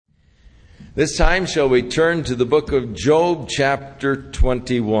This time shall we turn to the book of Job, chapter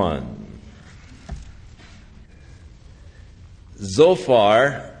 21.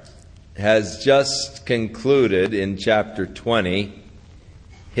 Zophar has just concluded in chapter 20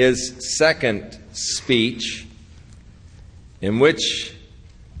 his second speech, in which,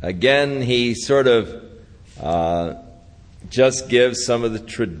 again, he sort of just gives some of the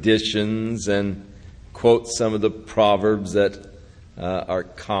traditions and quotes some of the proverbs that are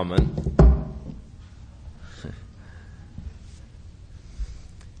common.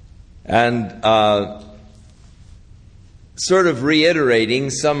 And sort of reiterating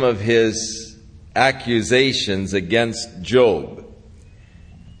some of his accusations against Job.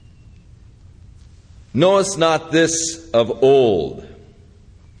 Knowest not this of old,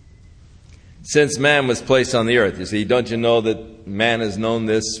 since man was placed on the earth? You see, don't you know that man has known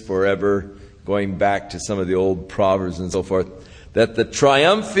this forever, going back to some of the old proverbs and so forth, that the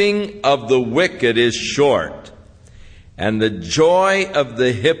triumphing of the wicked is short, and the joy of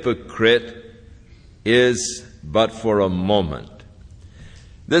the hypocrite is but for a moment.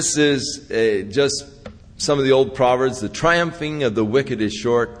 This is just some of the old proverbs. The triumphing of the wicked is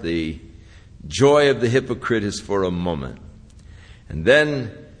short, the joy of the hypocrite is for a moment. And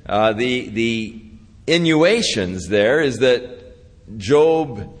then the innuations there is that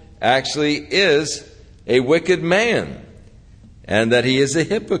Job actually is a wicked man and that he is a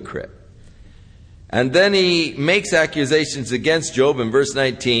hypocrite. And then he makes accusations against Job in verse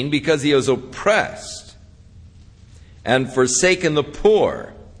 19 because he was oppressed and forsaken the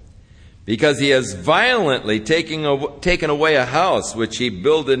poor, because he has violently taken away a house which he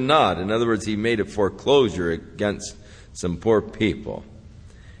builded not. In other words, he made a foreclosure against some poor people.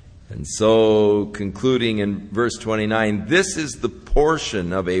 And so, concluding in verse 29, this is the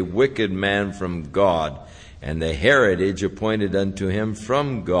portion of a wicked man from God, and the heritage appointed unto him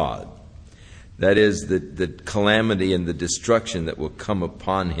from God. That is the calamity and the destruction that will come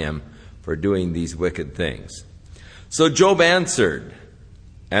upon him for doing these wicked things. So Job answered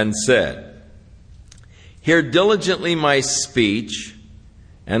and said, hear diligently my speech,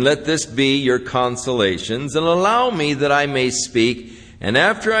 and let this be your consolations, and allow me that I may speak, and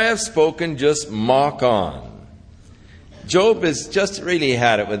after I have spoken, just mock on. Job has just really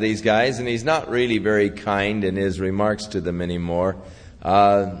had it with these guys, and he's not really very kind in his remarks to them anymore.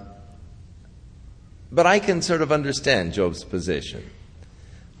 But I can sort of understand Job's position.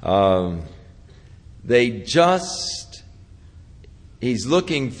 He's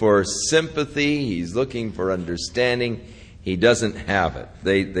looking for sympathy, he's looking for understanding. He doesn't have it.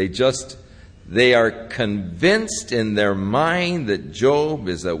 They are convinced in their mind that Job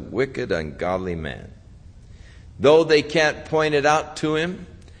is a wicked, ungodly man. Though they can't point it out to him,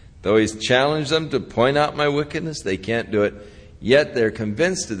 though he's challenged them to point out my wickedness, they can't do it. Yet they're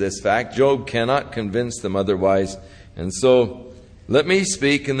convinced of this fact. Job cannot convince them otherwise. And so, let me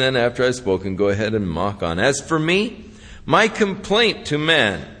speak, and then after I've spoken, go ahead and mock on. As for me, my complaint to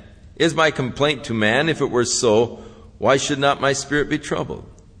man is my complaint to man. If it were so, why should not my spirit be troubled?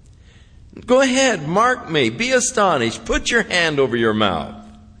 Go ahead, mark me, be astonished, put your hand over your mouth.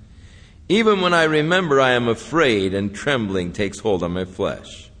 Even when I remember, I am afraid, and trembling takes hold on my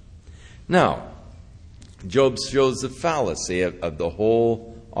flesh. Now, Job shows the fallacy of the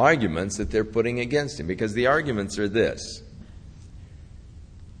whole arguments that they're putting against him, because the arguments are this: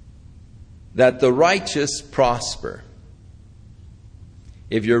 that the righteous prosper.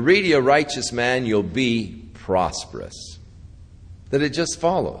 If you're really a righteous man, you'll be prosperous. That it just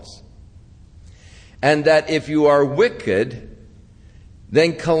follows. And that if you are wicked,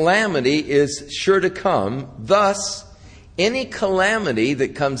 then calamity is sure to come. Thus, any calamity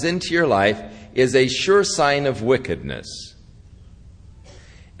that comes into your life is a sure sign of wickedness.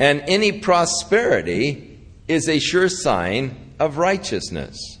 And any prosperity is a sure sign of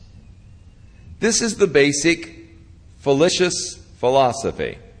righteousness. This is the basic fallacious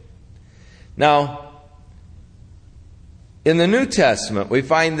philosophy. Now, in the New Testament, we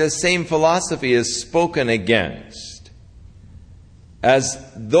find this same philosophy is spoken against as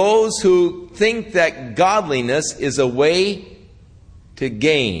those who think that godliness is a way to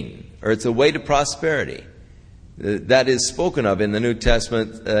gain, or it's a way to prosperity. That is spoken of in the New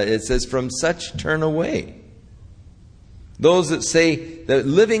Testament. It says, from such turn away. Those that say that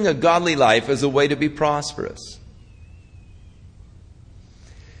living a godly life is a way to be prosperous.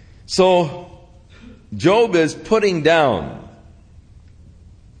 So, Job is putting down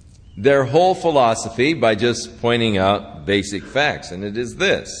their whole philosophy by just pointing out basic facts. And it is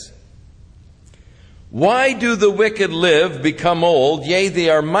this: why do the wicked live, become old, yea, they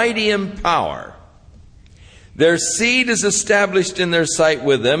are mighty in power? Their seed is established in their sight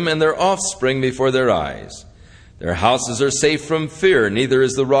with them, and their offspring before their eyes. Their houses are safe from fear, neither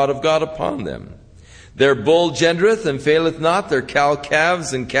is the rod of God upon them. Their bull gendereth and faileth not, their cow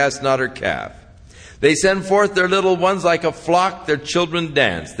calves and cast not her calf. They send forth their little ones like a flock, their children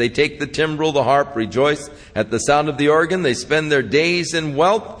dance. They take the timbrel, the harp, rejoice at the sound of the organ. They spend their days in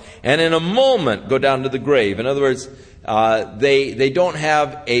wealth, and in a moment go down to the grave. In other words, they don't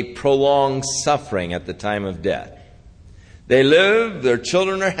have a prolonged suffering at the time of death. They live, their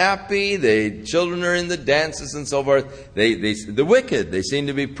children are happy, the children are in the dances and so forth. The wicked, they seem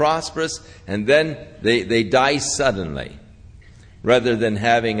to be prosperous, and then they die suddenly, rather than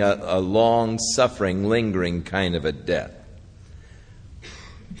having a long suffering, lingering kind of a death.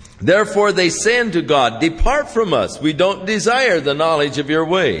 Therefore they say unto God, depart from us, we don't desire the knowledge of your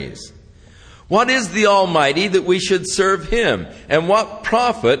ways. What is the Almighty that we should serve Him? And what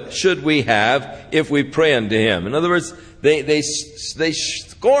profit should we have if we pray unto Him? In other words, they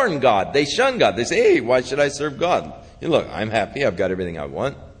scorn God. They shun God. They say, hey, why should I serve God? Look, I'm happy. I've got everything I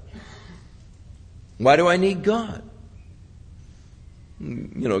want. Why do I need God?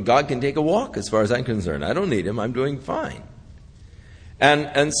 God can take a walk as far as I'm concerned. I don't need Him. I'm doing fine.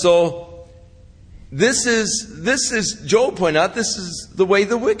 And so this is, Job pointed out, this is the way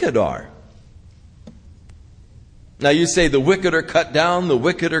the wicked are. Now you say the wicked are cut down, the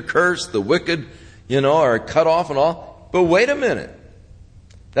wicked are cursed, the wicked, are cut off and all. But wait a minute.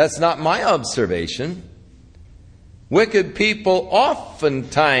 That's not my observation. Wicked people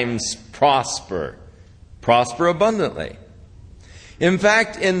oftentimes prosper abundantly. In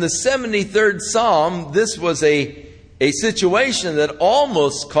fact, in the 73rd Psalm, this was a situation that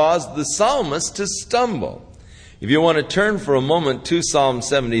almost caused the psalmist to stumble. If you want to turn for a moment to Psalm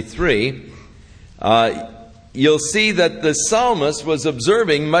 73, you'll see that the psalmist was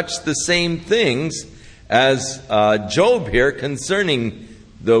observing much the same things as Job here concerning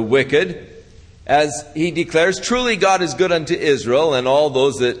the wicked, as he declares, truly God is good unto Israel and all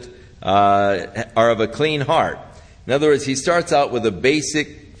those that are of a clean heart. In other words, he starts out with a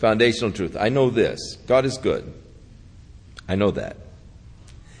basic foundational truth. I know this. God is good. I know that.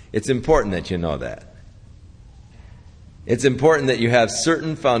 It's important that you know that. It's important that you have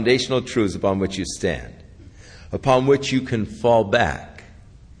certain foundational truths upon which you stand, upon which you can fall back,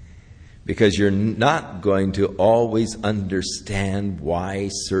 because you're not going to always understand why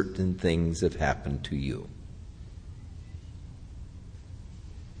certain things have happened to you.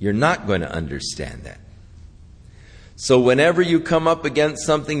 You're not going to understand that. So whenever you come up against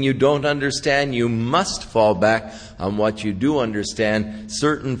something you don't understand, you must fall back on what you do understand,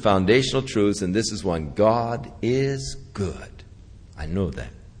 certain foundational truths, and this is one: God is good. I know that.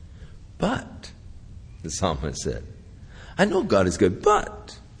 But, the psalmist said, I know God is good,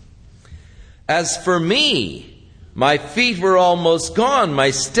 but as for me, my feet were almost gone, my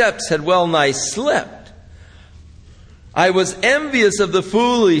steps had well nigh slipped. I was envious of the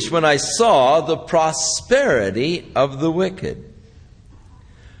foolish when I saw the prosperity of the wicked.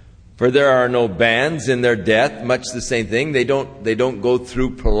 For there are no bands in their death, much the same thing. They don't go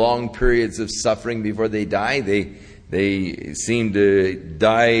through prolonged periods of suffering before they die. They seem to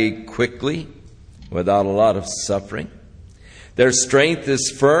die quickly without a lot of suffering. Their strength is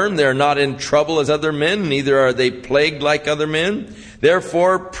firm. They are not in trouble as other men, neither are they plagued like other men.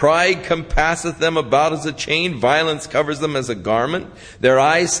 Therefore pride compasseth them about as a chain, violence covers them as a garment. Their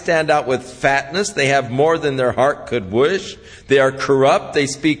eyes stand out with fatness, they have more than their heart could wish. They are corrupt, they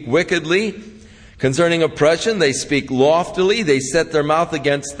speak wickedly. Concerning oppression, they speak loftily, they set their mouth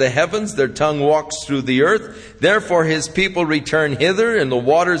against the heavens, their tongue walks through the earth. Therefore his people return hither, and the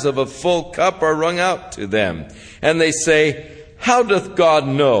waters of a full cup are wrung out to them. And they say, how doth God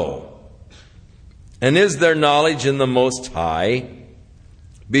know? And is there knowledge in the Most High?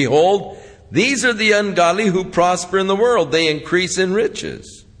 Behold, these are the ungodly who prosper in the world. They increase in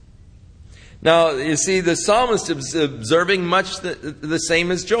riches. Now, you see, the psalmist is observing much the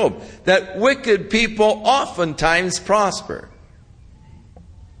same as Job, that wicked people oftentimes prosper.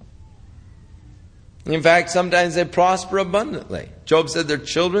 In fact, sometimes they prosper abundantly. Job said their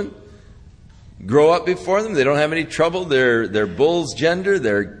children grow up before them. They don't have any trouble. Their bulls gender,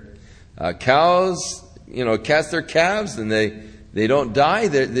 their cows, cast their calves, and they don't die.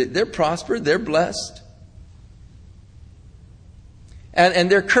 They're prospered. They're blessed.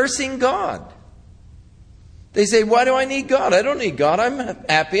 And they're cursing God. They say, why do I need God? I don't need God. I'm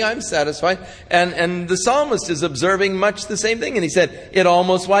happy. I'm satisfied. And the psalmist is observing much the same thing. And he said, it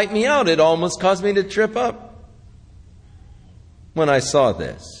almost wiped me out. It almost caused me to trip up when I saw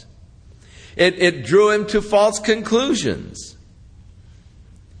this. It drew him to false conclusions.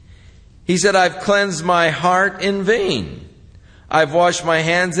 He said, I've cleansed my heart in vain. I've washed my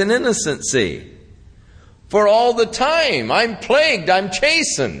hands in innocency. For all the time I'm plagued, I'm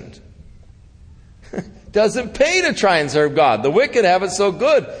chastened. Doesn't pay to try and serve God. The wicked have it so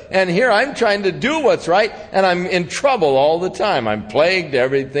good. And here I'm trying to do what's right, and I'm in trouble all the time. I'm plagued,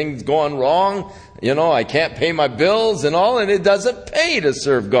 everything's going wrong. I can't pay my bills and all, and it doesn't pay to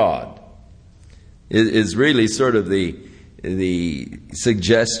serve God. It is really sort of the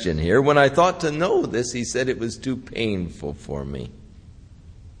suggestion here. When I thought to know this, he said it was too painful for me.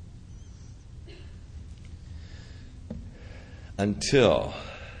 Until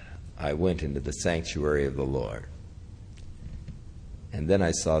I went into the sanctuary of the Lord. And then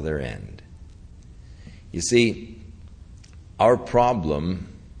I saw their end. You see, our problem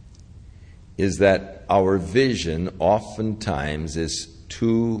is that our vision oftentimes is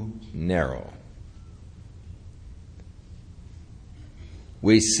too narrow.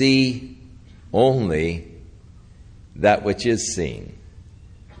 We see only that which is seen,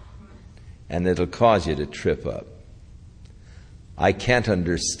 and it'll cause you to trip up. I can't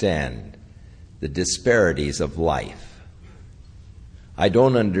understand the disparities of life. I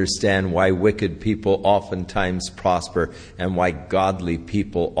don't understand why wicked people oftentimes prosper and why godly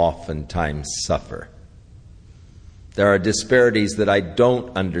people oftentimes suffer. There are disparities that I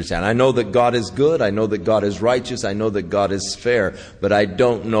don't understand. I know that God is good. I know that God is righteous. I know that God is fair. But I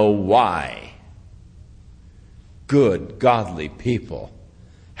don't know why good, godly people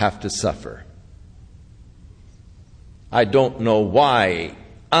have to suffer. I don't know why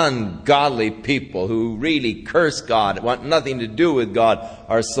ungodly people who really curse God, want nothing to do with God,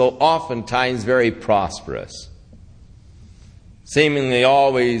 are so oftentimes very prosperous, seemingly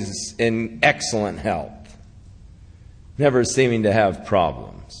always in excellent health, never seeming to have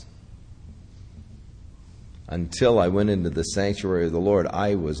problems. Until I went into the sanctuary of the Lord,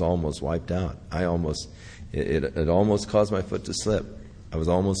 I was almost wiped out. It almost caused my foot to slip. I was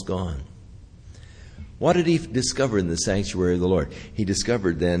almost gone. What did he discover in the sanctuary of the Lord? He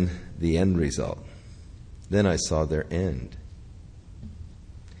discovered then the end result. Then I saw their end.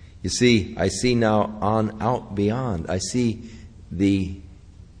 You see, I see now out beyond. I see the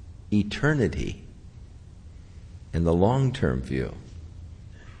eternity and the long-term view.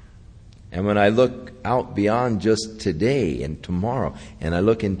 And when I look out beyond just today and tomorrow, and I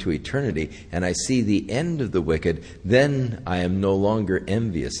look into eternity, and I see the end of the wicked, then I am no longer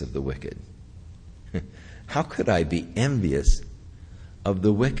envious of the wicked. How could I be envious of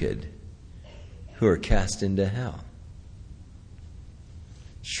the wicked who are cast into hell?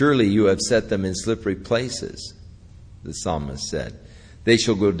 Surely you have set them in slippery places, the psalmist said. They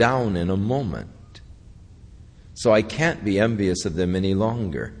shall go down in a moment. So I can't be envious of them any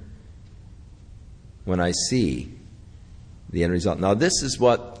longer when I see the end result. Now this is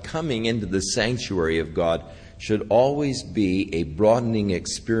what coming into the sanctuary of God should always be a broadening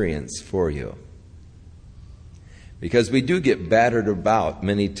experience for you. Because we do get battered about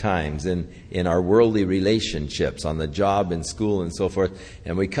many times in our worldly relationships, on the job, in school, and so forth.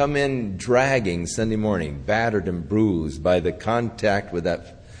 And we come in dragging Sunday morning, battered and bruised by the contact with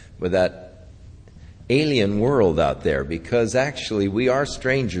that alien world out there. Because actually we are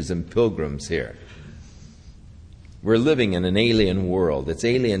strangers and pilgrims here. We're living in an alien world. It's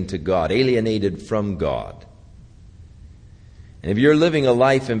alien to God, alienated from God. And if you're living a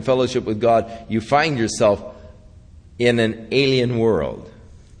life in fellowship with God, you find yourself in an alien world.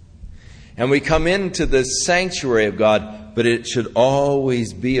 And we come into the sanctuary of God, but it should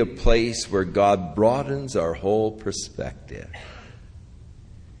always be a place where God broadens our whole perspective.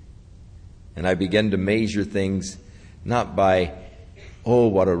 And I begin to measure things not by, oh,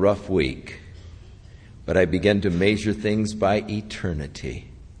 what a rough week, but I begin to measure things by eternity.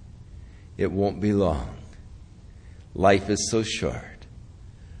 It won't be long. Life is so short.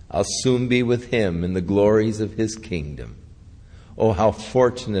 I'll soon be with Him in the glories of His kingdom. Oh, how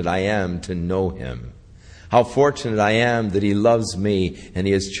fortunate I am to know Him. How fortunate I am that He loves me and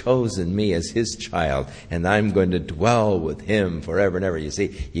He has chosen me as His child, and I'm going to dwell with Him forever and ever. You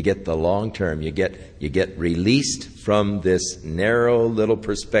see, you get the long term. You get released from this narrow little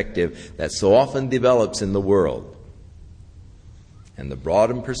perspective that so often develops in the world, and the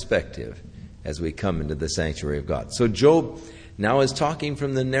broadened perspective as we come into the sanctuary of God. So Job now is talking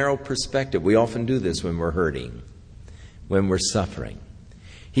from the narrow perspective. We often do this when we're hurting, when we're suffering.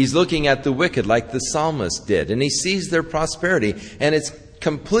 He's looking at the wicked like the psalmist did, and he sees their prosperity, and it's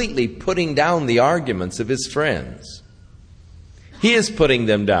completely putting down the arguments of his friends. He is putting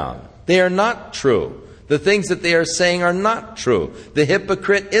them down. They are not true. The things that they are saying are not true. The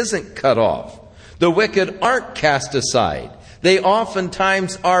hypocrite isn't cut off. The wicked aren't cast aside. They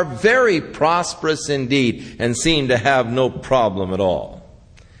oftentimes are very prosperous indeed and seem to have no problem at all.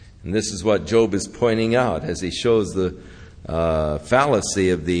 And this is what Job is pointing out as he shows the fallacy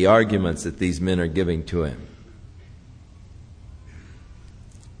of the arguments that these men are giving to him.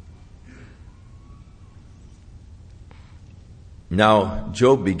 Now,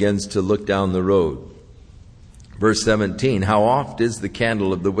 Job begins to look down the road. Verse 17, how oft is the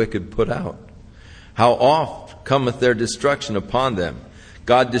candle of the wicked put out? How oft cometh their destruction upon them?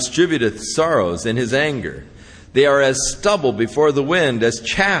 God distributeth sorrows in his anger. They are as stubble before the wind, as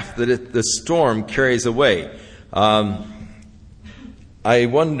chaff that the storm carries away. I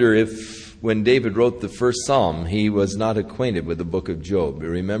wonder if when David wrote the first psalm, he was not acquainted with the book of Job.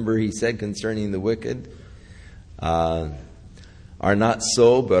 Remember he said concerning the wicked, are not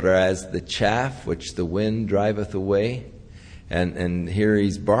so, but are as the chaff which the wind driveth away. And here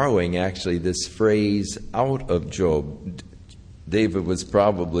he's borrowing actually this phrase out of Job. David was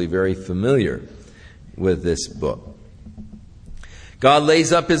probably very familiar with this book. God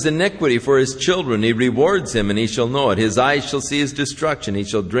lays up his iniquity for his children. He rewards him, and he shall know it. His eyes shall see his destruction. He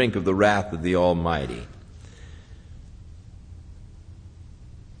shall drink of the wrath of the Almighty.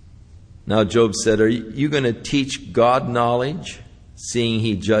 Now Job said, are you going to teach God knowledge, seeing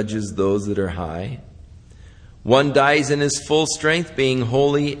he judges those that are high? One dies in his full strength, being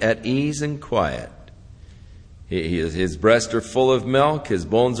wholly at ease and quiet. His breasts are full of milk, his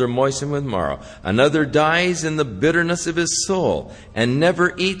bones are moistened with marrow. Another dies in the bitterness of his soul, and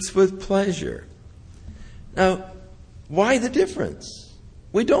never eats with pleasure. Now, why the difference?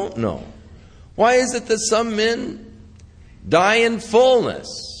 We don't know. Why is it that some men die in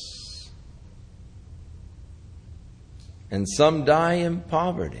fullness, and some die in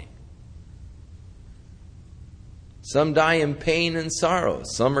poverty? Some die in pain and sorrow.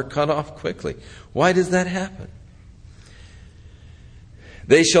 Some are cut off quickly. Why does that happen?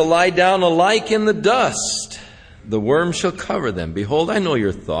 They shall lie down alike in the dust. The worm shall cover them. Behold, I know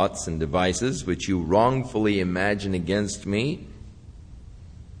your thoughts and devices, which you wrongfully imagine against me.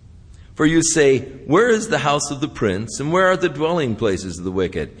 For you say, where is the house of the prince, and where are the dwelling places of the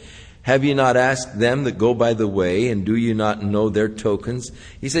wicked? Have you not asked them that go by the way, and do you not know their tokens?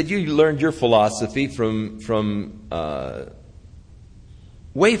 He said, you learned your philosophy from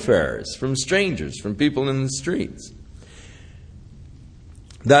wayfarers, from strangers, from people in the streets.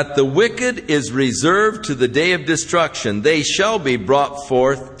 That the wicked is reserved to the day of destruction. They shall be brought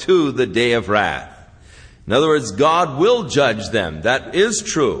forth to the day of wrath. In other words, God will judge them. That is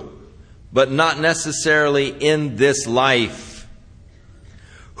true, but not necessarily in this life.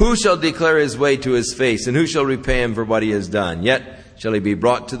 Who shall declare his way to his face, and who shall repay him for what he has done? Yet shall he be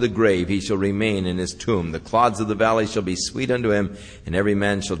brought to the grave, he shall remain in his tomb. The clods of the valley shall be sweet unto him, and every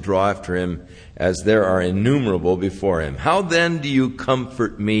man shall draw after him, as there are innumerable before him. How then do you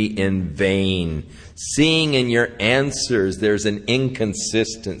comfort me in vain, seeing in your answers there's an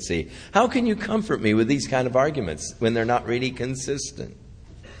inconsistency? How can you comfort me with these kind of arguments when they're not really consistent,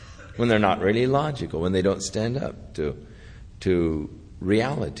 when they're not really logical, when they don't stand up to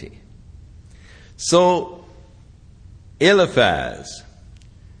reality? So Eliphaz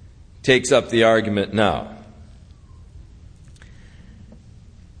takes up the argument now.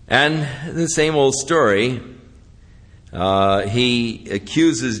 And the same old story. He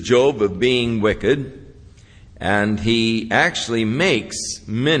accuses Job of being wicked, and he actually makes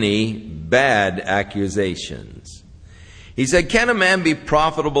many bad accusations. He said, can a man be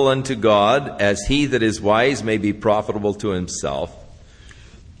profitable unto God, as he that is wise may be profitable to himself?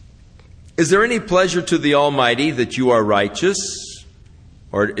 Is there any pleasure to the Almighty that you are righteous?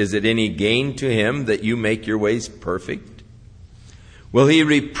 Or is it any gain to him that you make your ways perfect? Will he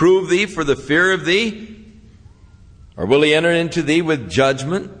reprove thee for the fear of thee? Or will he enter into thee with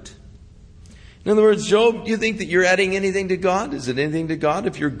judgment? In other words, Job, do you think that you're adding anything to God? Is it anything to God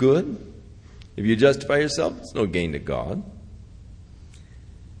if you're good? If you justify yourself, it's no gain to God.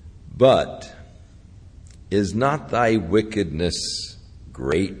 But is not thy wickedness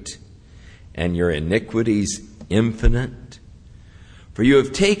great, and your iniquities infinite? For you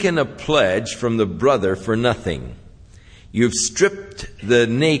have taken a pledge from the brother for nothing. You have stripped the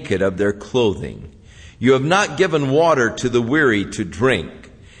naked of their clothing. You have not given water to the weary to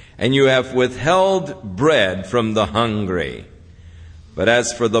drink, and you have withheld bread from the hungry. But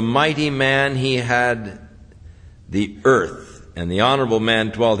as for the mighty man, he had the earth, and the honorable man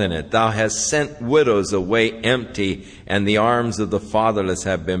dwelt in it. Thou hast sent widows away empty, and the arms of the fatherless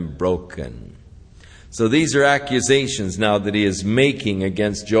have been broken. So these are accusations now that he is making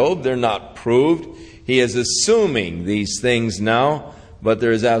against Job. They're not proved. He is assuming these things now, but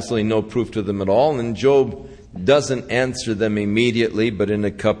there is absolutely no proof to them at all. And Job doesn't answer them immediately, but in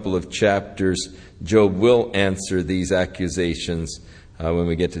a couple of chapters, Job will answer these accusations. When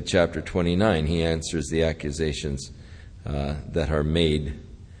we get to chapter 29, he answers the accusations that are made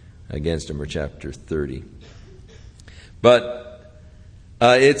against him, or chapter 30. But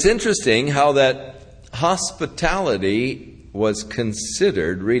it's interesting how that hospitality was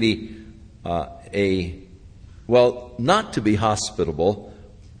considered really not to be hospitable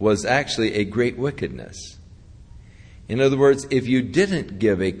was actually a great wickedness. In other words, if you didn't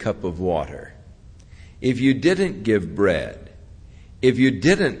give a cup of water, if you didn't give bread, if you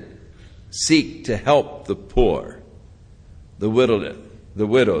didn't seek to help the poor, the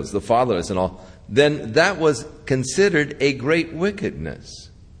widows, the fatherless and all, then that was considered a great wickedness.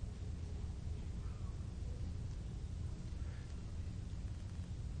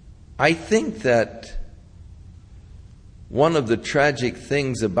 I think that one of the tragic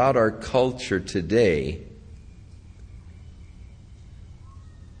things about our culture today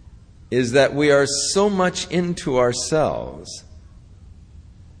is that we are so much into ourselves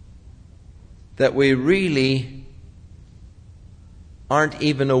that we really aren't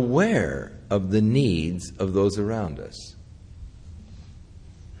even aware of the needs of those around us.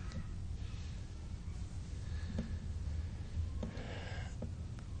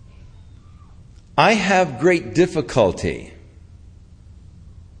 I have great difficulty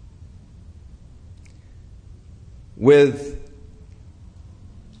with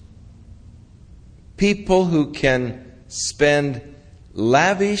people who can spend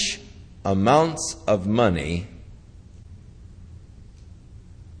lavish amounts of money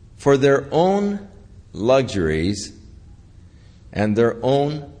for their own luxuries and their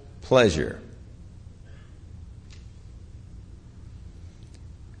own pleasure.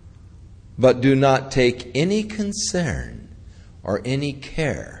 But do not take any concern or any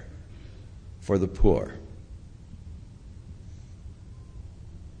care for the poor.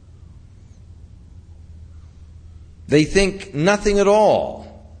 They think nothing at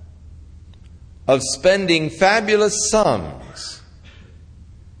all of spending fabulous sums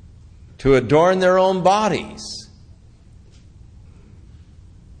to adorn their own bodies.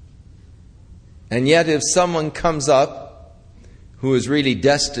 And yet if someone comes up who is really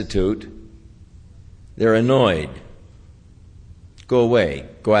destitute, they're annoyed. Go away.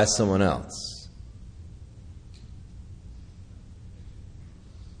 Go ask someone else.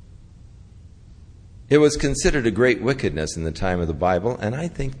 It was considered a great wickedness in the time of the Bible, and I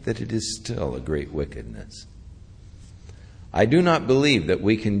think that it is still a great wickedness. I do not believe that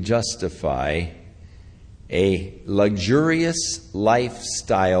we can justify a luxurious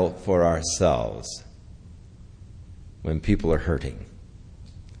lifestyle for ourselves when people are hurting,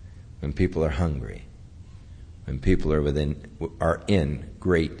 when people are hungry, when people are in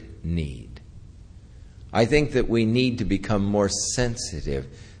great need. I think that we need to become more sensitive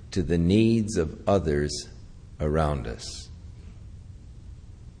to the needs of others around us.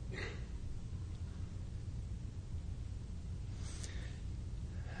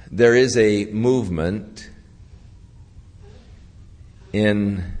 There is a movement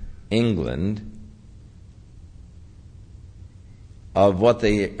in England of what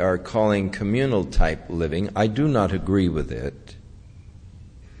they are calling communal type living. I do not agree with it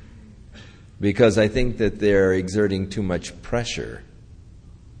because I think that they're exerting too much pressure.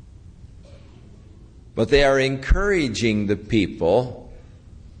 But they are encouraging the people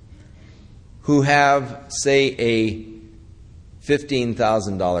who have, say, a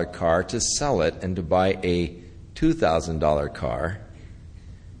 $15,000 car to sell it and to buy a $2,000 car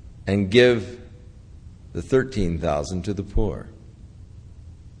and give the $13,000 to the poor.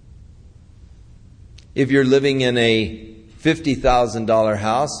 If you're living in a $50,000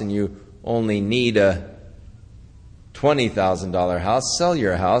 house and you only need a $20,000 house, sell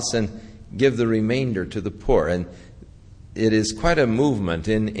your house and give the remainder to the poor. And it is quite a movement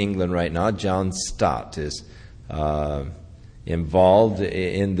in England right now. John Stott is involved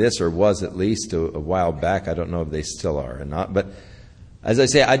in this, or was at least a while back. I don't know if they still are or not. But as I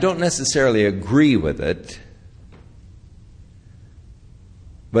say, I don't necessarily agree with it.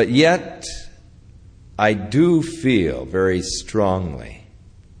 But yet, I do feel very strongly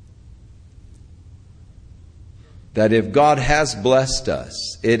that if God has blessed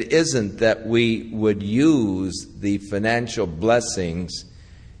us, it isn't that we would use the financial blessings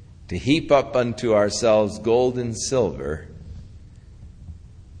to heap up unto ourselves gold and silver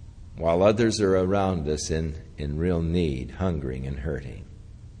while others are around us in real need, hungering and hurting.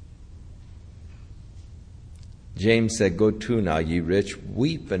 James said, "Go to now, ye rich,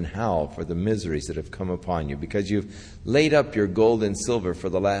 weep and howl for the miseries that have come upon you, because you've laid up your gold and silver for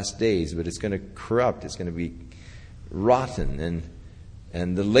the last days, but it's going to corrupt, it's going to be rotten,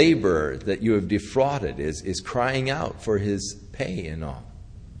 and the laborer that you have defrauded is crying out for his pay and all."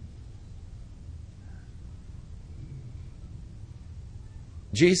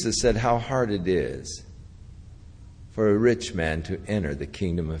 Jesus said how hard it is for a rich man to enter the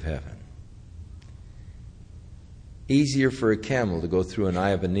kingdom of heaven. Easier for a camel to go through an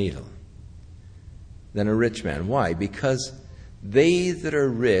eye of a needle than a rich man. Why? Because they that are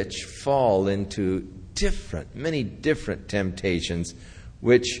rich fall into many different temptations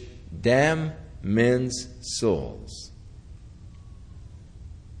which damn men's souls.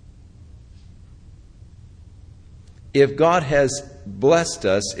 If God has blessed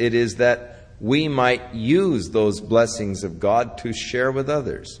us, it is that we might use those blessings of God to share with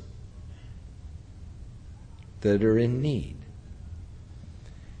others that are in need.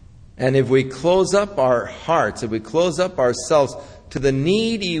 And if we close up our hearts, if we close up ourselves to the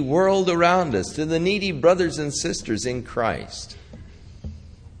needy world around us, to the needy brothers and sisters in Christ,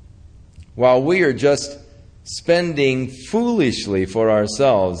 while we are just spending foolishly for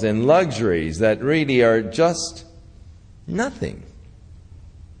ourselves in luxuries that really are just nothing,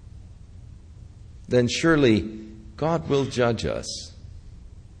 then surely God will judge us.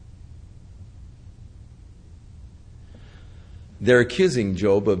 They're accusing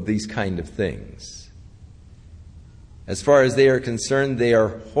Job of these kind of things. As far as they are concerned, they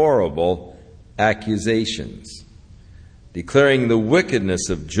are horrible accusations, declaring the wickedness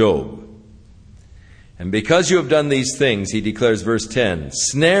of Job. And because you have done these things, he declares, verse 10,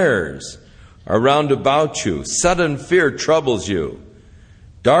 snares are round about you, sudden fear troubles you,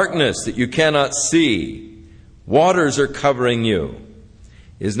 darkness that you cannot see, waters are covering you.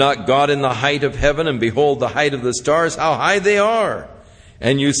 Is not God in the height of heaven, and behold the height of the stars, how high they are?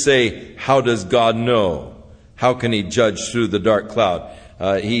 And you say, how does God know? How can he judge through the dark cloud?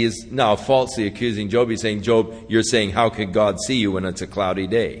 He is now falsely accusing Job. He's saying, Job, you're saying, how can God see you when it's a cloudy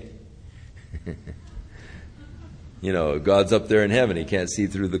day? You know, God's up there in heaven. He can't see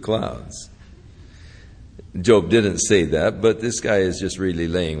through the clouds. Job didn't say that, but this guy is just really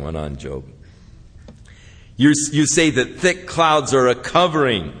laying one on Job. You say that thick clouds are a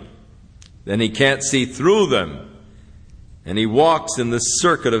covering, then he can't see through them, and he walks in the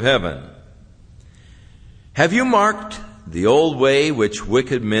circuit of heaven. Have you marked the old way which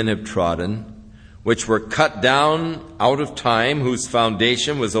wicked men have trodden, which were cut down out of time, whose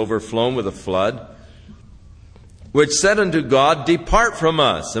foundation was overflown with a flood, which said unto God, depart from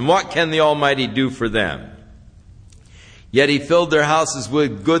us, and what can the Almighty do for them? Yet he filled their houses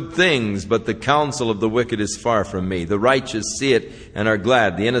with good things, but the counsel of the wicked is far from me. The righteous see it and are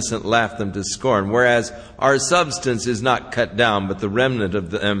glad. The innocent laugh them to scorn. Whereas our substance is not cut down, but the remnant of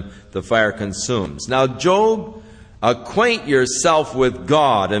them the fire consumes. Now, Job, acquaint yourself with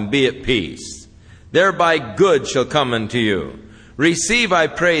God and be at peace. Thereby good shall come unto you. Receive, I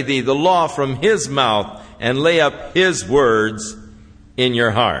pray thee, the law from his mouth, and lay up his words in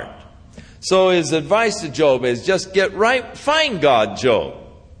your heart. So his advice to Job is just get right, find God, Job.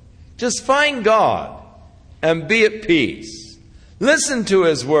 Just find God and be at peace. Listen to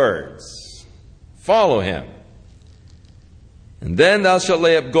his words. Follow him. And then thou shalt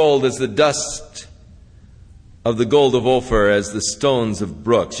lay up gold as the dust of the gold of Ophir, as the stones of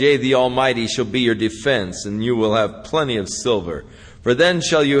brooks. Yea, the Almighty shall be your defense, and you will have plenty of silver. For then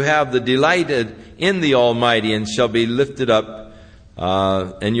shall you have the delighted in the Almighty, and shall be lifted up,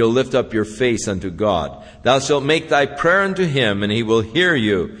 and you'll lift up your face unto God. Thou shalt make thy prayer unto him, and he will hear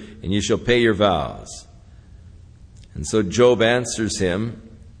you, and you shall pay your vows. And so Job answers him,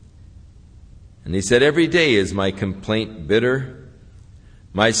 and he said, every day is my complaint bitter.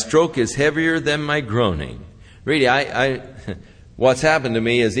 My stroke is heavier than my groaning. Really, what's happened to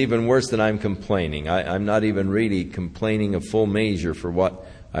me is even worse than I'm complaining. I'm not even really complaining a full measure for what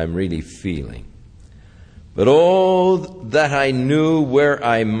I'm really feeling. But oh, that I knew where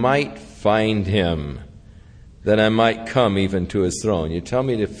I might find him, that I might come even to his throne. You tell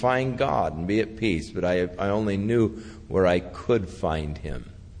me to find God and be at peace, but I only knew where I could find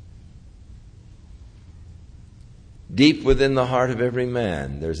him. Deep within the heart of every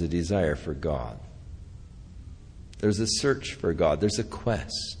man, there's a desire for God. There's a search for God. There's a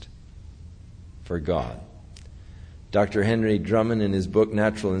quest for God. Dr. Henry Drummond, in his book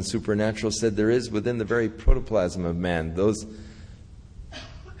Natural and Supernatural, said there is within the very protoplasm of man those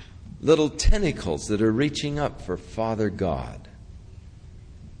little tentacles that are reaching up for Father God.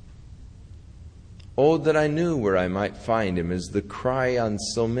 Oh, that I knew where I might find him, is the cry on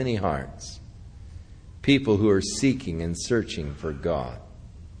so many hearts. people who are seeking and searching for God.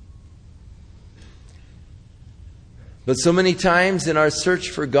 But so many times in our search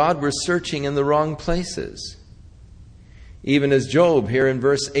for God, we're searching in the wrong places. Even as Job here in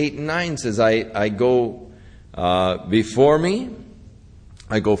verse 8 and 9 says, I go before me,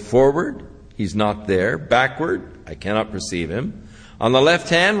 I go forward, he's not there. Backward, I cannot perceive him. On the left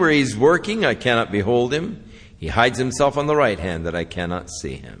hand where he's working, I cannot behold him. He hides himself on the right hand that I cannot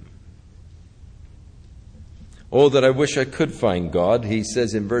see him. Oh, that I wish I could find God. He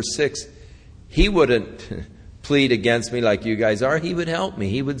says in verse 6, he wouldn't plead against me like you guys are. He would help me.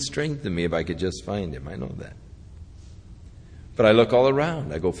 He would strengthen me if I could just find him. I know that. But I look all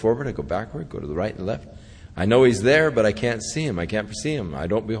around. I go forward, I go backward, go to the right and left. I know he's there, but I can't see him. I can't perceive him. I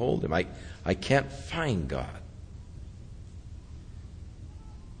don't behold him. I can't find God.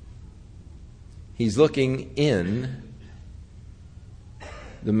 He's looking in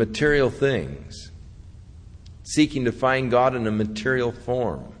the material things, seeking to find God in a material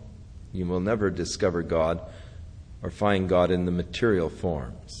form. You will never discover God or find God in the material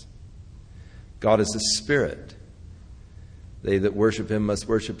forms. God is a spirit. They that worship him must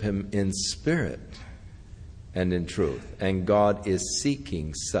worship him in spirit and in truth. And God is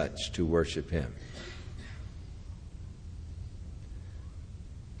seeking such to worship him.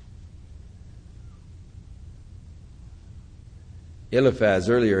 Eliphaz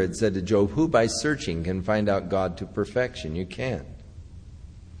earlier had said to Job, who by searching can find out God to perfection? You can't.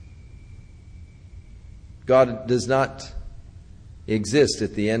 God does not exist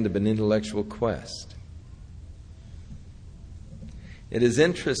at the end of an intellectual quest. It is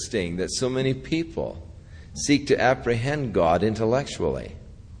interesting that so many people seek to apprehend God intellectually,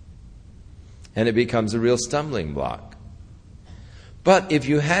 and it becomes a real stumbling block. But if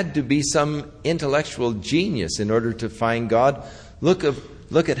you had to be some intellectual genius in order to find God, look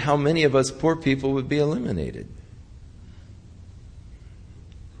at how many of us poor people would be eliminated.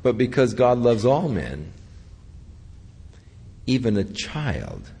 But because God loves all men, even a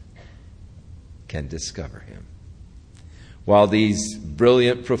child can discover him. While these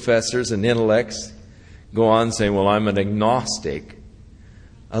brilliant professors and intellects go on saying, well, I'm an agnostic,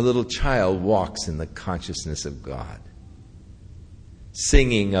 a little child walks in the consciousness of God,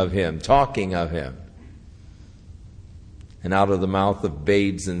 singing of him, talking of him. And out of the mouth of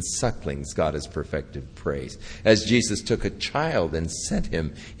babes and sucklings, God has perfected praise. As Jesus took a child and set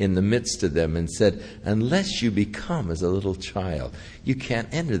him in the midst of them and said, unless you become as a little child, you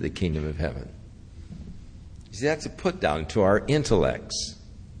can't enter the kingdom of heaven. You see, that's a put down to our intellects.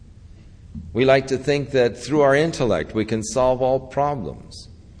 We like to think that through our intellect we can solve all problems.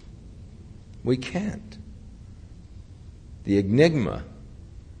 We can't. The enigma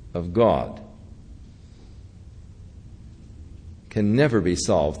of God can never be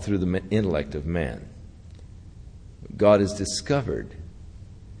solved through the intellect of man. God is discovered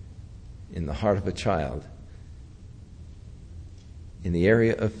in the heart of a child in the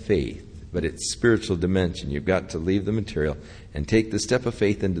area of faith, but it's spiritual dimension. You've got to leave the material and take the step of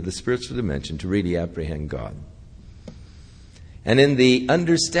faith into the spiritual dimension to really apprehend God. And in the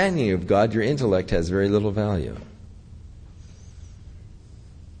understanding of God, your intellect has very little value.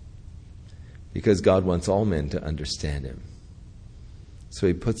 Because God wants all men to understand him. So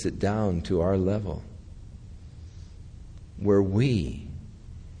he puts it down to our level, where we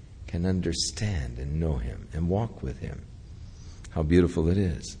can understand and know him and walk with him. How beautiful it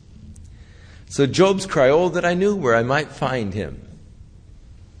is. So Job's cry, oh, that I knew where I might find him.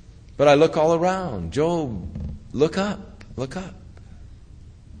 But I look all around. Job, look up, look up.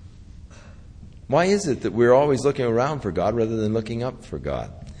 Why is it that we're always looking around for God rather than looking up for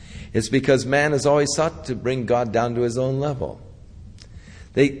God? It's because man has always sought to bring God down to his own level.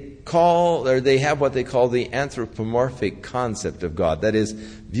 They have what they call the anthropomorphic concept of God. That is,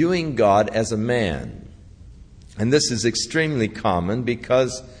 viewing God as a man. And this is extremely common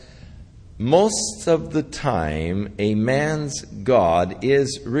because most of the time a man's God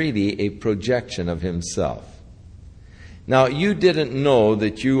is really a projection of himself. Now, you didn't know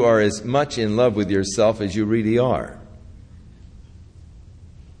that you are as much in love with yourself as you really are.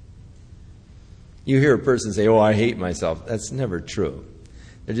 You hear a person say, oh, I hate myself. That's never true.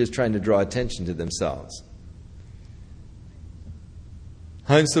 They're just trying to draw attention to themselves.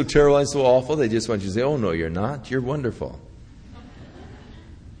 I'm so terrible, I'm so awful. They just want you to say, oh, no, you're not. You're wonderful.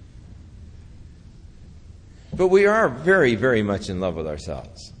 But we are very, very much in love with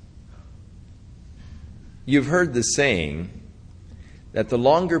ourselves. You've heard the saying that the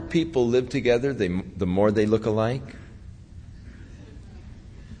longer people live together, the more they look alike.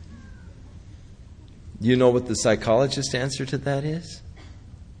 You know what the psychologist's answer to that is?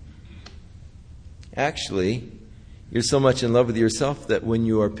 Actually, you're so much in love with yourself that when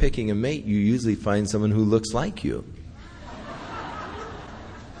you are picking a mate, you usually find someone who looks like you.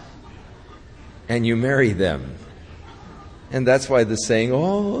 And you marry them. And that's why the saying,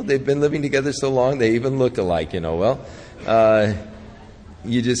 oh, they've been living together so long, they even look alike, Well,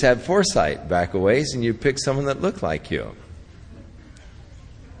 you just had foresight back a ways and you pick someone that looked like you.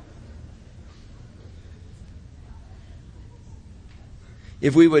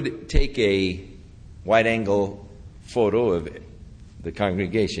 If we would take a wide-angle photo of the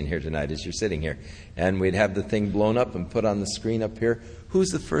congregation here tonight as you're sitting here, and we'd have the thing blown up and put on the screen up here, who's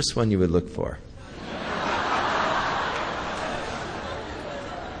the first one you would look for?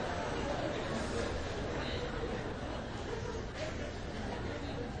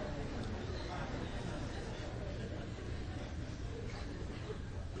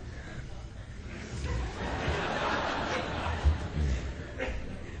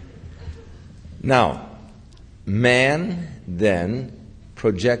 Now, man then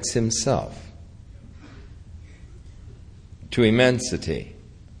projects himself to immensity.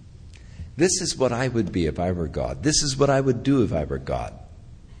 This is what I would be if I were God. This is what I would do if I were God.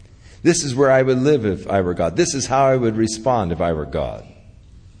 This is where I would live if I were God. This is how I would respond if I were God.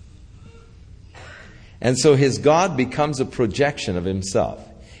 And so his God becomes a projection of himself.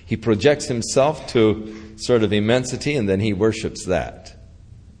 He projects himself to sort of immensity, and then he worships that.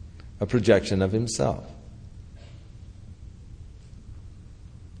 A projection of himself.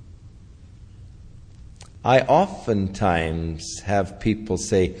 I oftentimes have people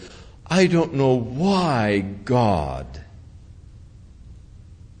say, I don't know why God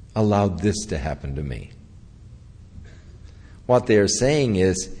allowed this to happen to me. What they are saying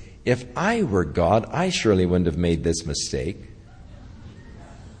is, if I were God, I surely wouldn't have made this mistake.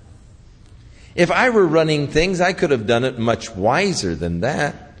 If I were running things, I could have done it much wiser than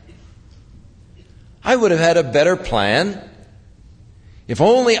that. I would have had a better plan. If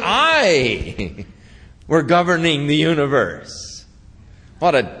only I were governing the universe.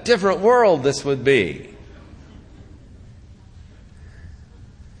 What a different world this would be.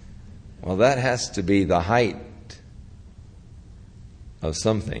 Well, that has to be the height of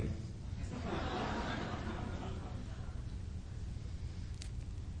something.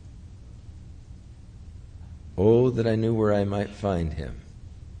 Oh, that I knew where I might find him.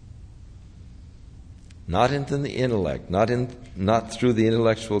 Not into the intellect, not through the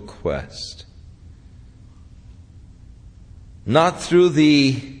intellectual quest. Not through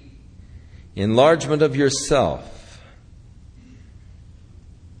the enlargement of yourself.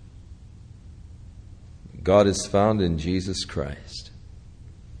 God is found in Jesus Christ.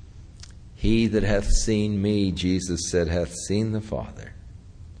 He that hath seen me, Jesus said, hath seen the Father.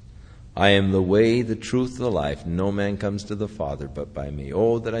 I am the way, the truth, the life. No man comes to the Father but by me.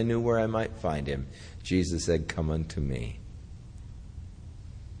 Oh, that I knew where I might find him. Jesus said, come unto me.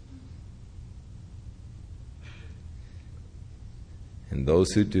 And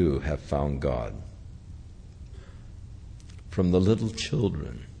those who do have found God. From the little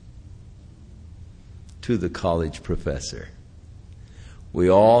children to the college professor, we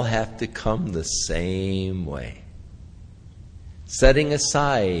all have to come the same way. Setting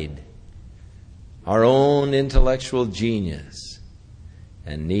aside our own intellectual genius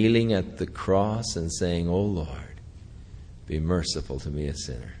and kneeling at the cross and saying, "O Lord, be merciful to me, a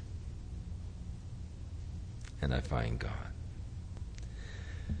sinner." And I find God.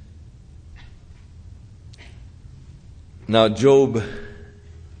 Now Job,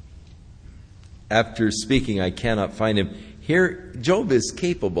 after speaking, I cannot find him. Here, Job is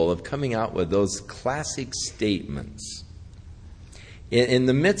capable of coming out with those classic statements. In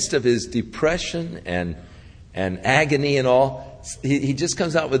the midst of his depression and agony and all, he just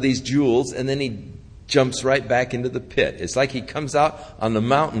comes out with these jewels and then he jumps right back into the pit. It's like he comes out on the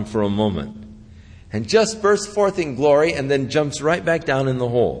mountain for a moment and just bursts forth in glory and then jumps right back down in the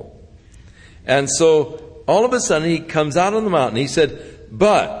hole. And so all of a sudden he comes out on the mountain. He said,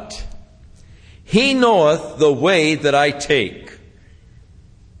 "But he knoweth the way that I take."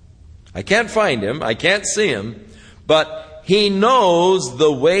 I can't find him. I can't see him. But he knows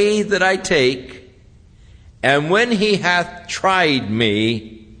the way that I take. And when he hath tried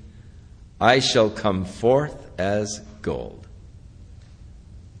me, I shall come forth as gold.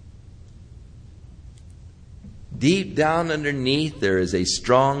 Deep down underneath, there is a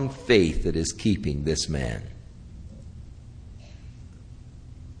strong faith that is keeping this man.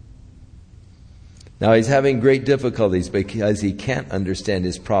 Now, he's having great difficulties because he can't understand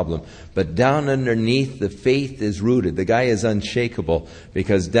his problem. But down underneath, the faith is rooted. The guy is unshakable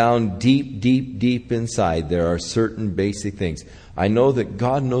because down deep, deep, deep inside, there are certain basic things. I know that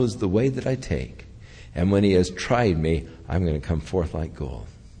God knows the way that I take. And when he has tried me, I'm going to come forth like gold.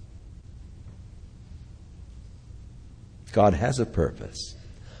 God has a purpose.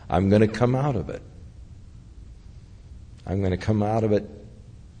 I'm going to come out of it. I'm going to come out of it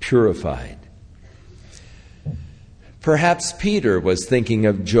purified. Perhaps Peter was thinking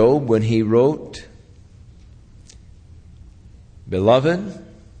of Job when he wrote, "Beloved,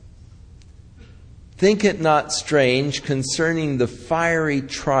 think it not strange concerning the fiery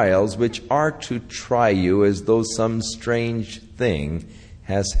trials which are to try you, as though some strange thing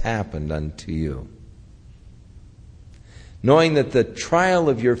has happened unto you. Knowing that the trial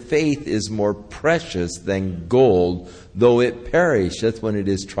of your faith is more precious than gold, though it perisheth when it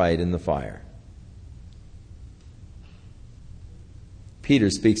is tried in the fire." Peter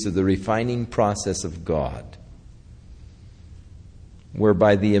speaks of the refining process of God,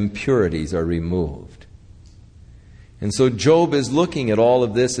 whereby the impurities are removed. And so Job is looking at all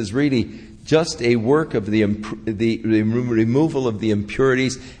of this as really just a work of the removal of the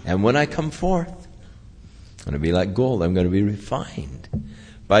impurities. And when I come forth, I'm going to be like gold. I'm going to be refined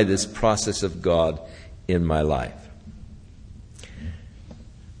by this process of God in my life.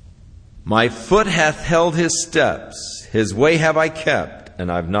 My foot hath held his steps. His way have I kept,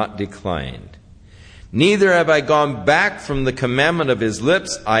 and I've not declined. Neither have I gone back from the commandment of his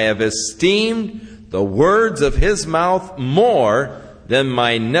lips. I have esteemed the words of his mouth more than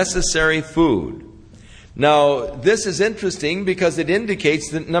my necessary food. Now, this is interesting because it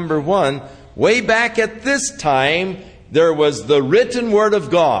indicates that, number one, way back at this time, there was the written word of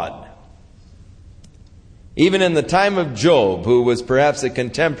God. Even in the time of Job, who was perhaps a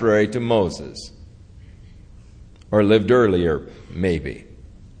contemporary to Moses, or lived earlier, maybe.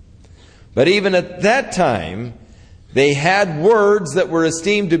 But even at that time, they had words that were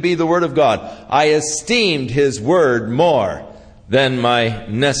esteemed to be the word of God. I esteemed his word more than my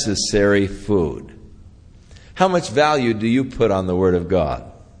necessary food. How much value do you put on the word of God?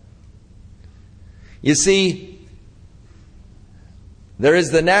 You see, there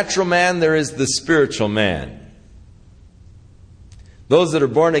is the natural man, there is the spiritual man. Those that are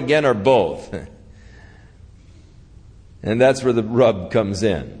born again are both. And that's where the rub comes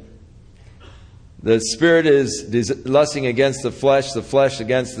in. The spirit is lusting against the flesh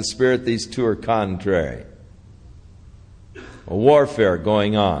against the spirit. These two are contrary. A warfare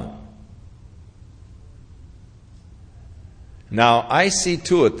going on. Now, I see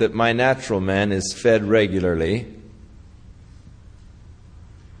to it that my natural man is fed regularly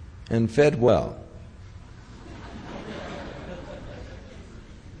and fed well.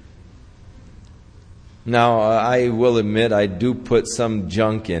 Now, I will admit I do put some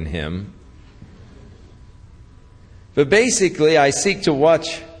junk in him. But basically, I seek to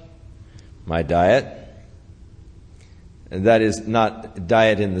watch my diet. And that is not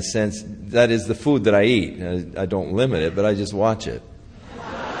diet in the sense, that is the food that I eat. I don't limit it, but I just watch it.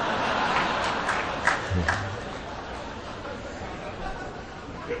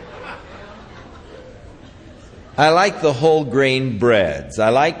 I like the whole grain breads. I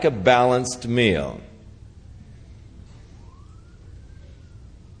like a balanced meal.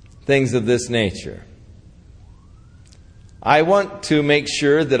 Things of this nature. I want to make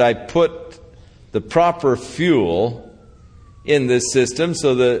sure that I put the proper fuel in this system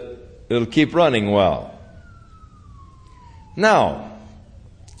so that it'll keep running well. Now,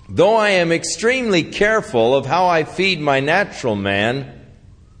 though I am extremely careful of how I feed my natural man,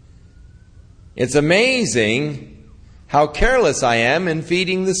 it's amazing how careless I am in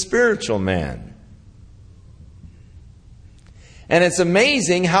feeding the spiritual man. And it's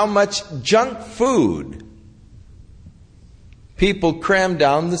amazing how much junk food people cram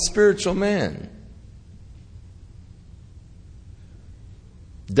down the spiritual man.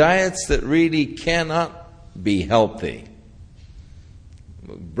 Diets that really cannot be healthy.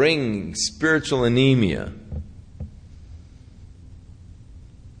 Bring spiritual anemia.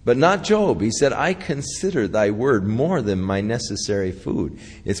 But not Job. He said, I consider thy word more than my necessary food.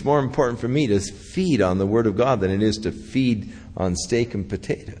 It's more important for me to feed on the word of God than it is to feed on steak and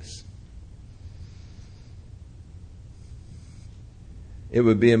potatoes. It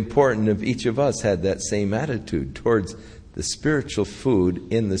would be important if each of us had that same attitude towards the spiritual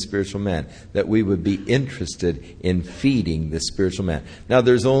food in the spiritual man, that we would be interested in feeding the spiritual man. Now,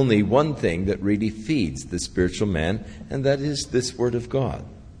 there's only one thing that really feeds the spiritual man, and that is this word of God.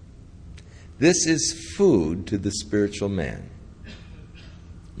 This is food to the spiritual man.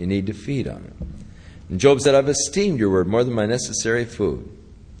 You need to feed on it. And Job said, I've esteemed your word more than my necessary food.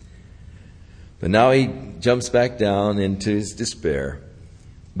 But now he jumps back down into his despair.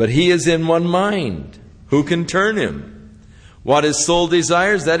 But he is in one mind. Who can turn him? What his soul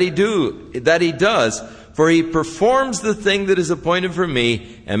desires, that he does. For he performs the thing that is appointed for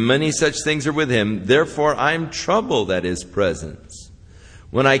me, and many such things are with him. Therefore I am troubled at his presence.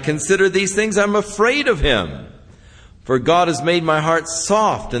 When I consider these things, I'm afraid of him. For God has made my heart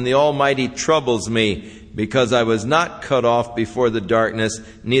soft, and the Almighty troubles me, because I was not cut off before the darkness,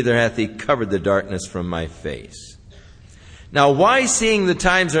 neither hath he covered the darkness from my face. Now why, seeing the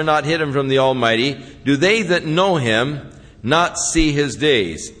times are not hidden from the Almighty, do they that know him not see his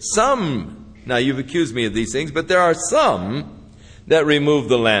days? Some, now you've accused me of these things, but there are some that remove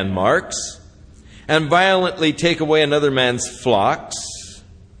the landmarks, and violently take away another man's flocks.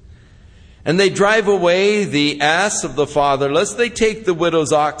 And they drive away the ass of the fatherless. They take the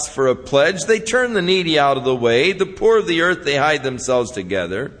widow's ox for a pledge. They turn the needy out of the way. The poor of the earth, they hide themselves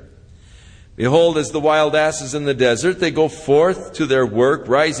together. Behold, as the wild asses in the desert, they go forth to their work,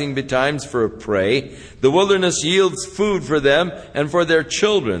 rising betimes for a prey. The wilderness yields food for them and for their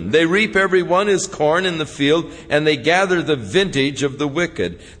children. They reap every one his corn in the field, and they gather the vintage of the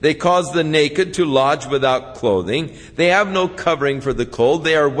wicked. They cause the naked to lodge without clothing. They have no covering for the cold.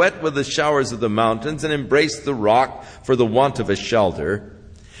 They are wet with the showers of the mountains, and embrace the rock for the want of a shelter.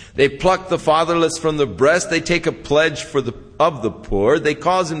 They pluck the fatherless from the breast. They take a pledge of the poor. They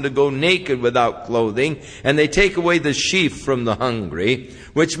cause him to go naked without clothing. And they take away the sheaf from the hungry,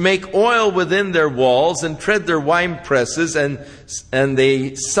 which make oil within their walls and tread their wine presses, and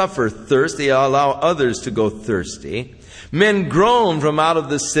they suffer thirst. They allow others to go thirsty. Men groan from out of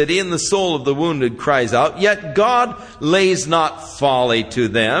the city, and the soul of the wounded cries out. Yet God lays not folly to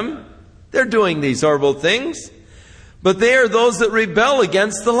them. They're doing these horrible things. But they are those that rebel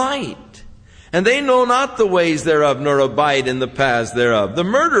against the light. And they know not the ways thereof, nor abide in the paths thereof. The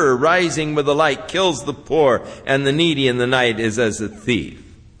murderer rising with the light kills the poor, and the needy in the night is as a thief.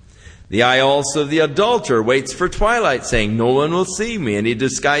 The eye also of the adulterer waits for twilight, saying, no one will see me, and he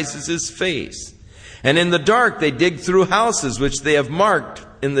disguises his face. And in the dark they dig through houses which they have marked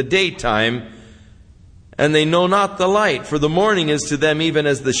in the daytime, and they know not the light, for the morning is to them even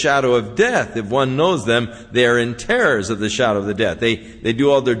as the shadow of death. If one knows them, they are in terrors of the shadow of the death. They do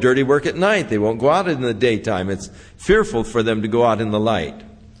all their dirty work at night. They won't go out in the daytime. It's fearful for them to go out in the light.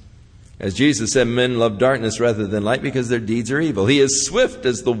 As Jesus said, men love darkness rather than light because their deeds are evil. He is swift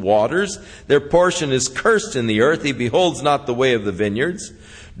as the waters. Their portion is cursed in the earth. He beholds not the way of the vineyards.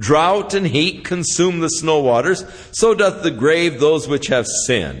 Drought and heat consume the snow waters. So doth the grave those which have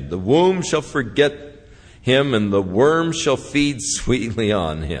sinned. The womb shall forget him, and the worm shall feed sweetly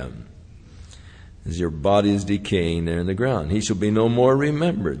on him. As your body is decaying there in the ground, he shall be no more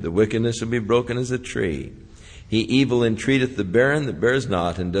remembered. The wickedness shall be broken as a tree. He evil entreateth the barren that bears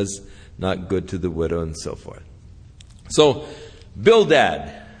not, and does not good to the widow, and so forth. So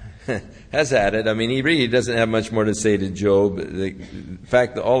Bildad has had it. I mean, he really doesn't have much more to say to Job. The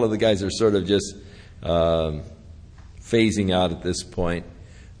fact that all of the guys are sort of just phasing out at this point.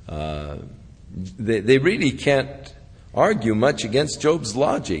 They really can't argue much against Job's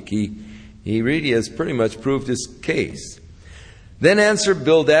logic. He really has pretty much proved his case. Then answered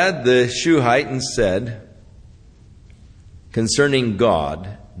Bildad the Shuhite and said, concerning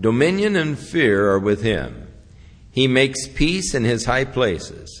God, dominion and fear are with him. He makes peace in his high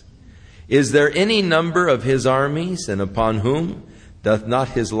places. Is there any number of his armies, and upon whom doth not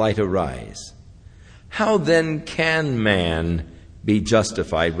his light arise? How then can man be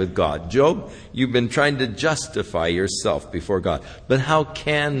justified with God? Job, you've been trying to justify yourself before God. But how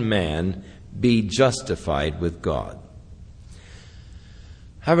can man be justified with God?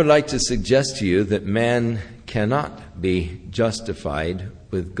 I would like to suggest to you that man cannot be justified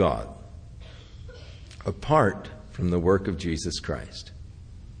with God apart from the work of Jesus Christ.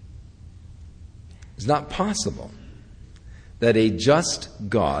 It's not possible that a just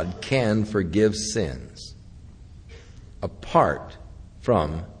God can forgive sins apart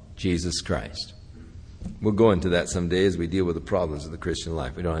from Jesus Christ. We'll go into that someday as we deal with the problems of the Christian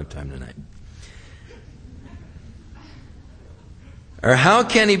life. We don't have time tonight. Or how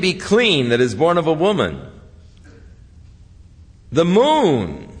can he be clean that is born of a woman? The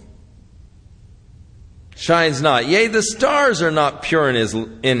moon shines not, yea, the stars are not pure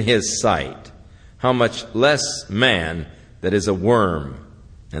in his sight. How much less man that is a worm,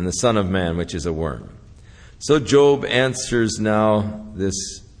 and the Son of Man which is a worm. So Job answers now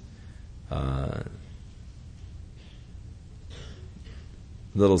this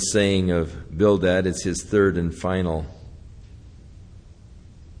little saying of Bildad. It's his third and final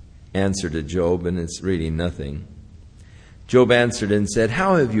answer to Job, and it's really nothing. Job answered and said,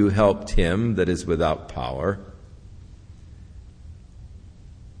 how have you helped him that is without power?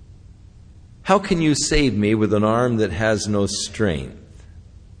 How can you save me with an arm that has no strength?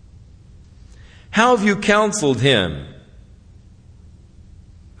 How have you counseled him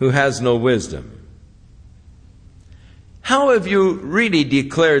who has no wisdom? How have you really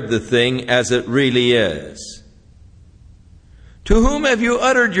declared the thing as it really is? To whom have you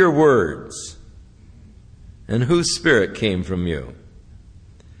uttered your words? And whose spirit came from you?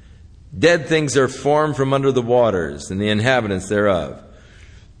 Dead things are formed from under the waters, and the inhabitants thereof.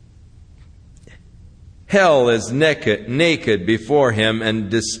 Hell is naked before him,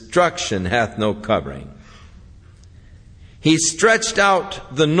 and destruction hath no covering. He stretched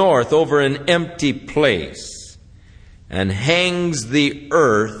out the north over an empty place, and hangs the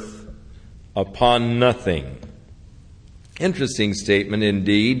earth upon nothing. Interesting statement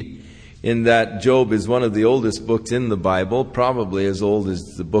indeed, in that Job is one of the oldest books in the Bible, probably as old as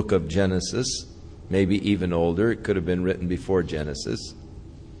the book of Genesis, maybe even older. It could have been written before Genesis.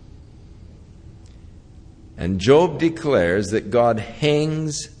 And Job declares that God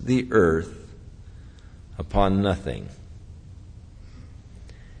hangs the earth upon nothing.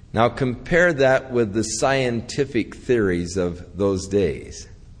 Now compare that with the scientific theories of those days.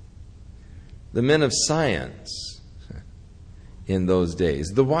 The men of science in those days,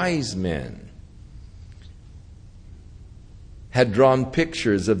 the wise men, had drawn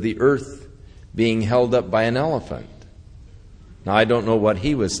pictures of the earth being held up by an elephant. Now I don't know what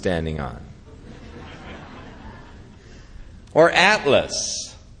he was standing on. Or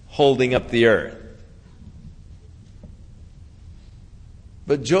Atlas holding up the earth.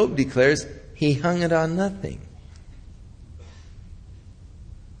 But Job declares he hung it on nothing.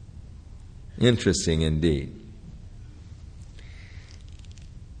 Interesting indeed.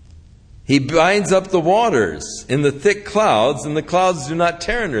 He binds up the waters in the thick clouds, and the clouds do not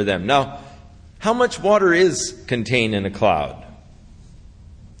tear under them. Now, how much water is contained in a cloud?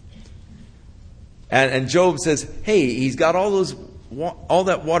 And Job says, hey, he's got all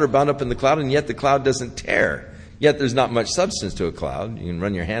that water bound up in the cloud, and yet the cloud doesn't tear. Yet there's not much substance to a cloud. You can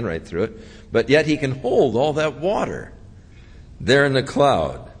run your hand right through it. But yet he can hold all that water there in the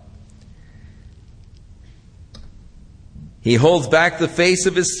cloud. He holds back the face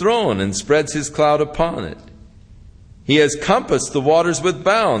of his throne and spreads his cloud upon it. He has compassed the waters with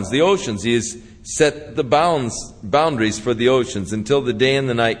bounds, the oceans. He has set the boundaries for the oceans until the day and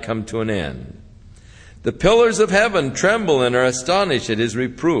the night come to an end. The pillars of heaven tremble and are astonished at his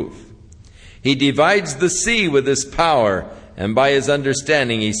reproof. He divides the sea with his power, and by his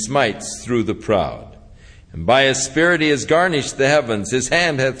understanding he smites through the proud. And by his spirit he has garnished the heavens. His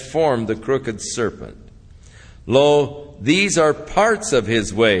hand hath formed the crooked serpent. Lo, these are parts of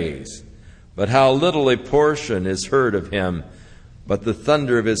his ways, but how little a portion is heard of him, but the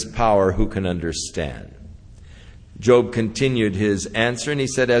thunder of his power who can understand? Job continued his answer, and he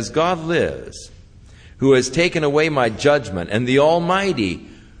said, as God lives, who has taken away my judgment, and the Almighty,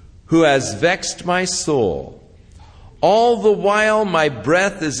 who has vexed my soul, all the while my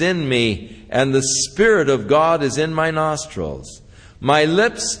breath is in me, and the Spirit of God is in my nostrils. My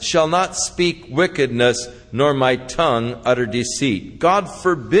lips shall not speak wickedness, nor my tongue utter deceit. God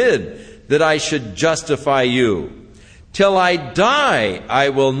forbid that I should justify you. Till I die, I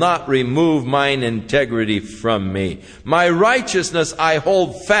will not remove mine integrity from me. My righteousness I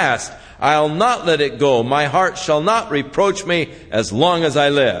hold fast. I'll not let it go. My heart shall not reproach me as long as I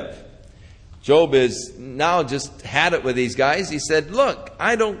live. Job is now just had it with these guys. He said, look,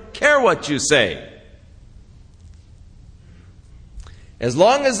 I don't care what you say. As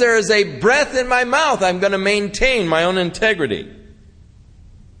long as there is a breath in my mouth, I'm going to maintain my own integrity.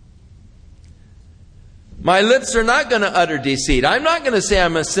 My lips are not going to utter deceit. I'm not going to say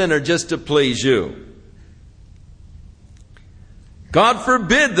I'm a sinner just to please you. God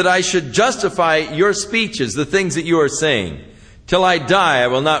forbid that I should justify your speeches, the things that you are saying. Till I die, I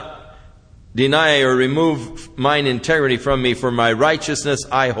will not deny or remove mine integrity from me. For my righteousness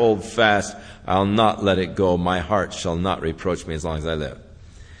I hold fast. I'll not let it go. My heart shall not reproach me as long as I live.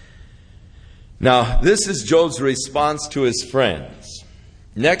 Now, this is Job's response to his friends.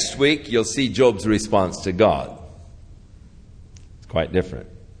 Next week, you'll see Job's response to God. It's quite different.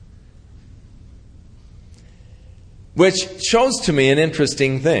 Which shows to me an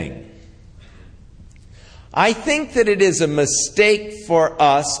interesting thing. I think that it is a mistake for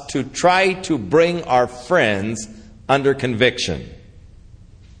us to try to bring our friends under conviction.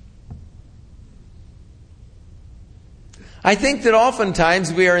 I think that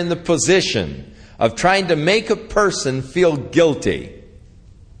oftentimes we are in the position of trying to make a person feel guilty.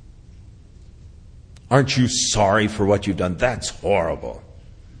 Aren't you sorry for what you've done? That's horrible.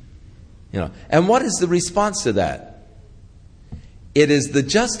 And what is the response to that? It is the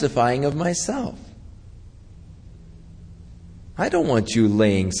justifying of myself. I don't want you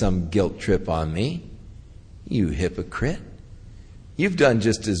laying some guilt trip on me, you hypocrite. You've done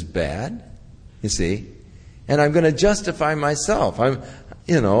just as bad, you see. And I'm going to justify myself. I'm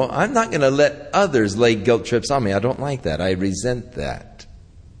not going to let others lay guilt trips on me. I don't like that. I resent that.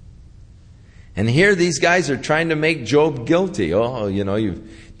 And here these guys are trying to make Job guilty. Oh,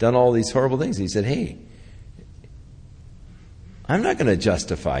 you've done all these horrible things. He said, hey, I'm not going to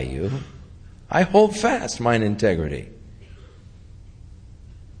justify you. I hold fast mine integrity.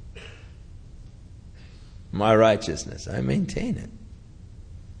 My righteousness, I maintain it.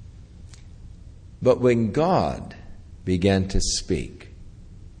 But when God began to speak,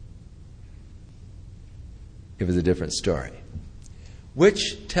 it was a different story.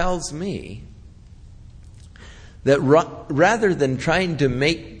 Which tells me that rather than trying to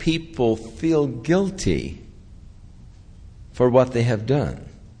make people feel guilty for what they have done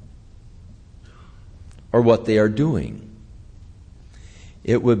or what they are doing,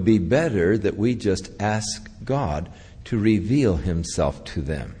 it would be better that we just ask God to reveal Himself to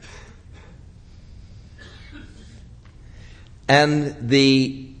them. And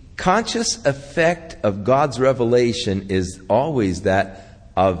the conscious effect of God's revelation is always that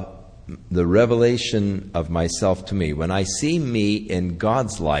of the revelation of myself to me. When I see me in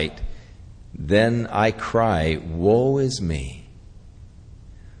God's light, then I cry, woe is me,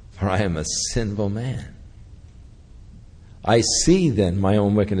 for I am a sinful man. I see then my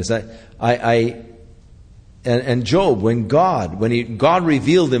own wickedness. And Job, when God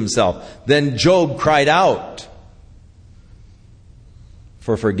revealed Himself, then Job cried out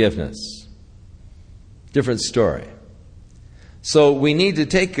for forgiveness. Different story. So we need to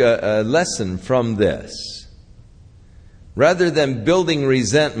take a lesson from this. Rather than building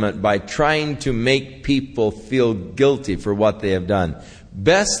resentment by trying to make people feel guilty for what they have done,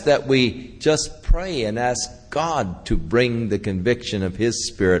 best that we just pray and ask God to bring the conviction of His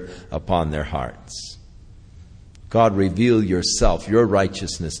Spirit upon their hearts. God, reveal yourself, your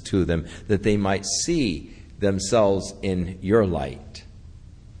righteousness to them, that they might see themselves in your light.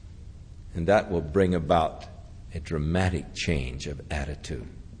 And that will bring about a dramatic change of attitude.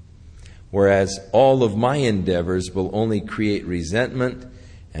 Whereas all of my endeavors will only create resentment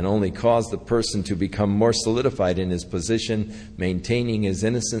and only cause the person to become more solidified in his position, maintaining his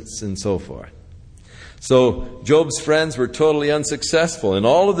innocence and so forth. So Job's friends were totally unsuccessful in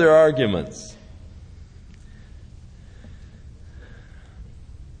all of their arguments.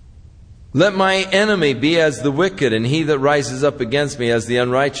 Let my enemy be as the wicked, and he that rises up against me as the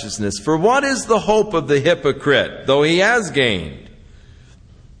unrighteousness. For what is the hope of the hypocrite, though he has gained,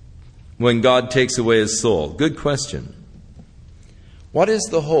 when God takes away his soul? Good question. What is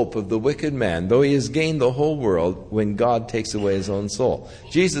the hope of the wicked man, though he has gained the whole world, when God takes away his own soul?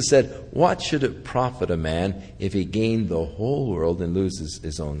 Jesus said, what should it profit a man if he gained the whole world and loses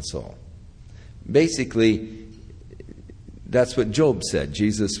his own soul? Basically, that's what Job said.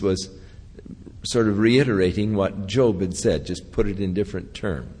 Jesus was sort of reiterating what Job had said, just put it in different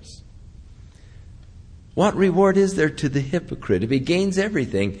terms. What reward is there to the hypocrite if he gains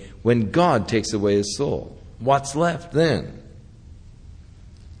everything when God takes away his soul? What's left then?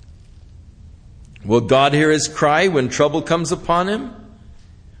 Will God hear his cry when trouble comes upon him?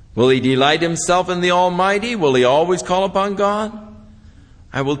 Will he delight himself in the Almighty? Will he always call upon God?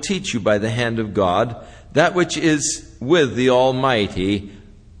 I will teach you by the hand of God that which is with the Almighty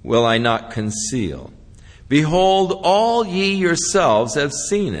will I not conceal. Behold, all ye yourselves have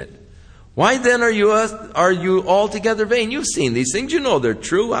seen it. Why then are you altogether vain? You've seen these things. You know they're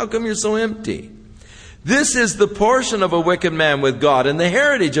true. How come you're so empty? This is the portion of a wicked man with God, and the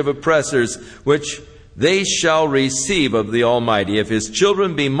heritage of oppressors, which they shall receive of the Almighty. If his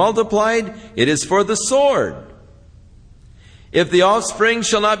children be multiplied, it is for the sword. If the offspring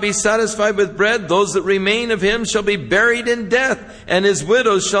shall not be satisfied with bread, those that remain of him shall be buried in death, and his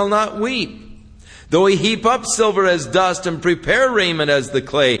widows shall not weep. Though he heap up silver as dust, and prepare raiment as the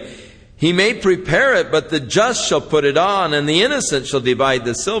clay, he may prepare it, but the just shall put it on, and the innocent shall divide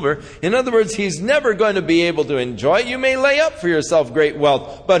the silver. In other words, he's never going to be able to enjoy it. You may lay up for yourself great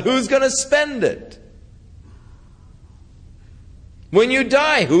wealth, but who's going to spend it? When you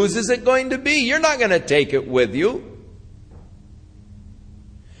die, whose is it going to be? You're not going to take it with you.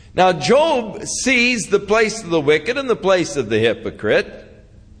 Now, Job sees the place of the wicked and the place of the hypocrite.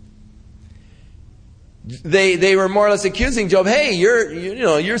 They were more or less accusing Job, hey,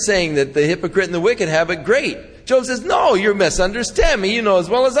 you're saying that the hypocrite and the wicked have it great. Job says, no, you misunderstand me. You know as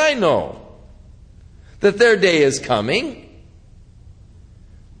well as I know that their day is coming.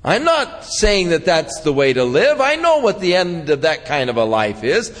 I'm not saying that that's the way to live. I know what the end of that kind of a life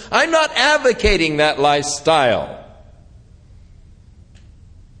is. I'm not advocating that lifestyle.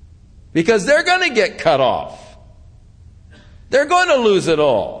 Because they're going to get cut off. They're going to lose it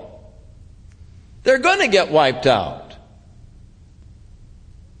all. They're going to get wiped out.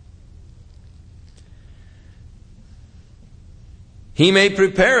 He may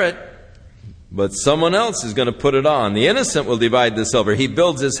prepare it, but someone else is going to put it on. The innocent will divide the silver. He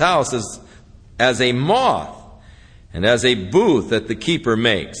builds his house as a moth and as a booth that the keeper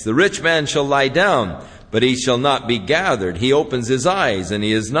makes. The rich man shall lie down, but he shall not be gathered. He opens his eyes, and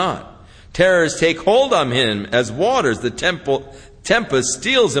he is not. Terrors take hold on him as waters. The tempest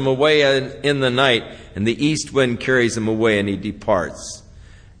steals him away in the night, and the east wind carries him away, and he departs.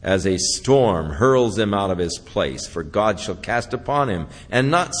 As a storm hurls him out of his place, for God shall cast upon him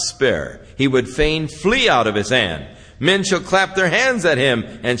and not spare. He would fain flee out of his hand. Men shall clap their hands at him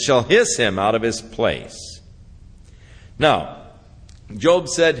and shall hiss him out of his place. Now, Job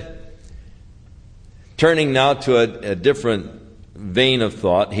said, turning now to a different vein of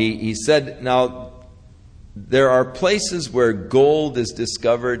thought, he said, now, there are places where gold is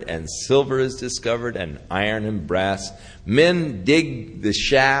discovered and silver is discovered and iron and brass. Men dig the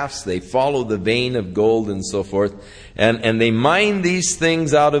shafts, they follow the vein of gold and so forth, and they mine these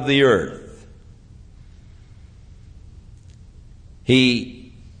things out of the earth.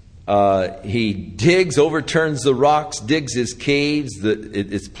 He digs, overturns the rocks, digs his caves.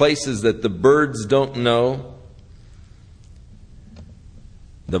 It's places that the birds don't know.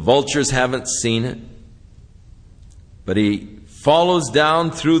 The vultures haven't seen it. But he follows down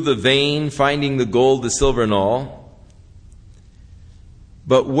through the vein, finding the gold, the silver, and all.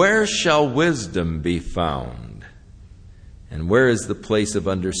 But where shall wisdom be found? And where is the place of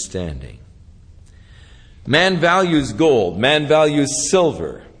understanding? Man values gold. Man values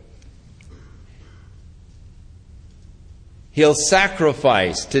silver. He'll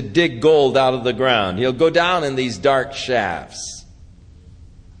sacrifice to dig gold out of the ground. He'll go down in these dark shafts.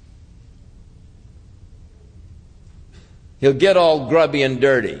 He'll get all grubby and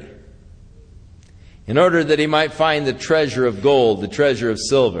dirty in order that he might find the treasure of gold, the treasure of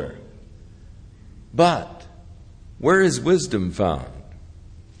silver. But where is wisdom found?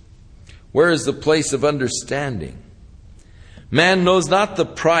 Where is the place of understanding? Man knows not the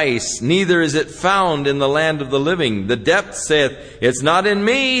price, neither is it found in the land of the living. The depth saith, it's not in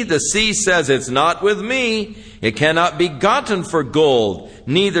me. The sea says, it's not with me. It cannot be gotten for gold,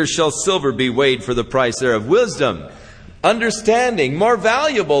 neither shall silver be weighed for the price thereof. Wisdom, understanding, more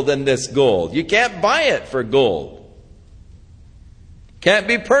valuable than this gold. You can't buy it for gold. Can't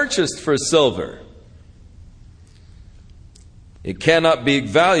be purchased for silver. It cannot be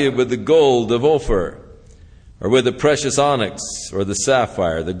valued with the gold of Ophir, or with the precious onyx, or the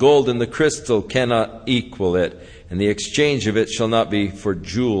sapphire. The gold and the crystal cannot equal it, and the exchange of it shall not be for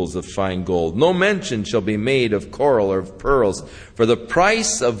jewels of fine gold. No mention shall be made of coral or of pearls, for the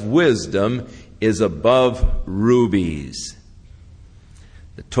price of wisdom is above rubies.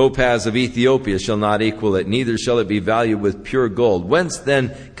 The topaz of Ethiopia shall not equal it, neither shall it be valued with pure gold. Whence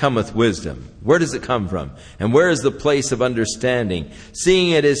then cometh wisdom? Where does it come from? And where is the place of understanding?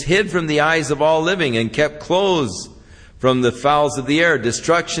 Seeing it is hid from the eyes of all living, and kept close from the fowls of the air.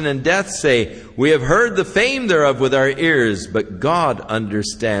 Destruction and death say, we have heard the fame thereof with our ears, but God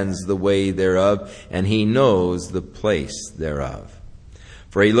understands the way thereof, and he knows the place thereof.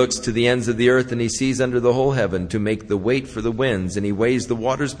 For he looks to the ends of the earth, and he sees under the whole heaven to make the weight for the winds, and he weighs the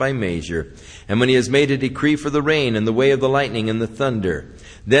waters by measure. And when he has made a decree for the rain, and the way of the lightning and the thunder,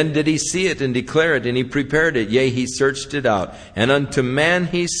 then did he see it and declare it, and he prepared it, yea, he searched it out. And unto man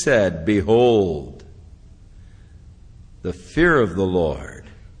he said, behold, the fear of the Lord,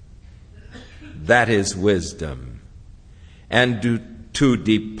 that is wisdom, and to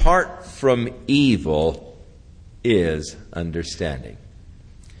depart from evil is understanding.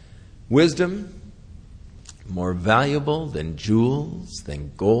 Wisdom, more valuable than jewels, than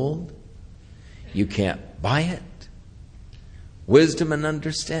gold. You can't buy it. Wisdom and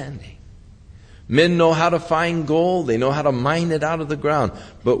understanding. Men know how to find gold. They know how to mine it out of the ground.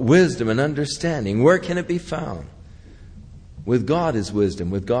 But wisdom and understanding, where can it be found? With God is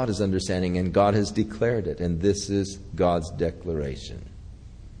wisdom. With God is understanding. And God has declared it. And this is God's declaration.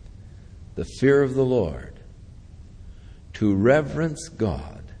 The fear of the Lord. To reverence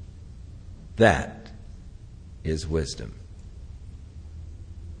God. That is wisdom.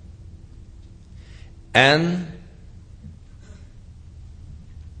 And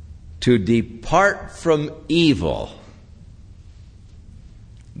to depart from evil,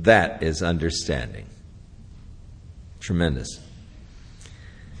 that is understanding. Tremendous.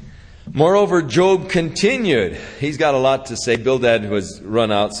 Moreover, Job continued. He's got a lot to say. Bildad was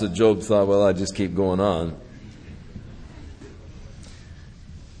run out, so Job thought, well, I'll just keep going on.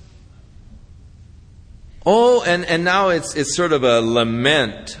 Oh, and now it's sort of a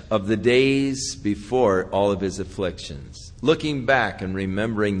lament of the days before all of his afflictions, looking back and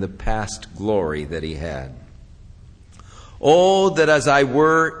remembering the past glory that he had. Oh, that as I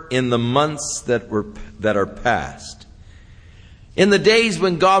were in the months that are past, in the days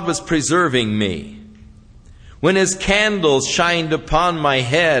when God was preserving me, when His candles shined upon my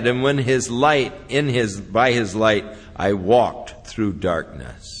head, and when by His light I walked through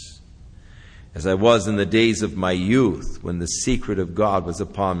darkness. As I was in the days of my youth, when the secret of God was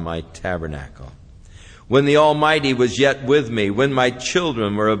upon my tabernacle, when the Almighty was yet with me, when my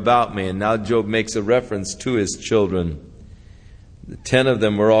children were about me. And now Job makes a reference to his children. 10 of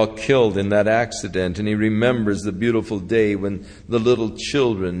them were all killed in that accident, and he remembers the beautiful day when the little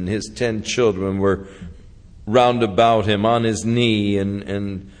children, his 10 children, were round about him on his knee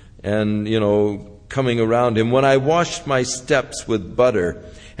and coming around him. When I washed my steps with butter,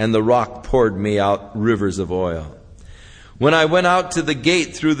 and the rock poured me out rivers of oil. When I went out to the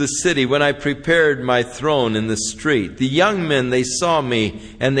gate through the city, when I prepared my throne in the street, the young men, they saw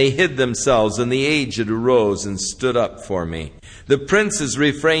me, and they hid themselves, and the aged arose and stood up for me. The princes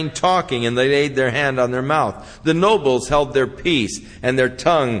refrained talking, and they laid their hand on their mouth. The nobles held their peace, and their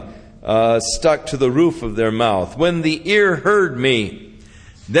tongue stuck to the roof of their mouth. When the ear heard me,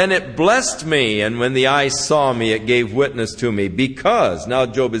 then it blessed me, and when the eye saw me, it gave witness to me. Because, now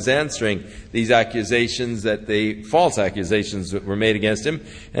Job is answering these accusations, false accusations that were made against him,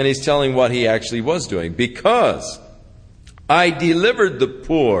 and he's telling what he actually was doing. Because I delivered the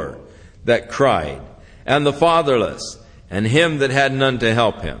poor that cried, and the fatherless, and him that had none to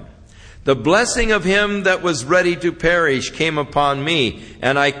help him. The blessing of him that was ready to perish came upon me,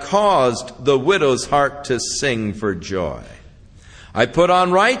 and I caused the widow's heart to sing for joy. I put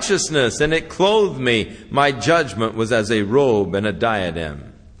on righteousness, and it clothed me. My judgment was as a robe and a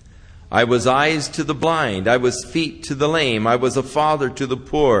diadem. I was eyes to the blind. I was feet to the lame. I was a father to the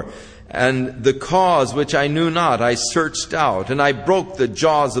poor. And the cause which I knew not, I searched out. And I broke the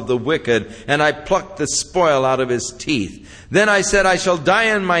jaws of the wicked, and I plucked the spoil out of his teeth. Then I said, I shall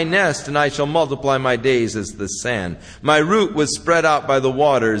die in my nest, and I shall multiply my days as the sand. My root was spread out by the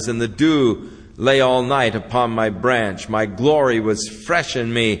waters, and the dew lay all night upon my branch. My glory was fresh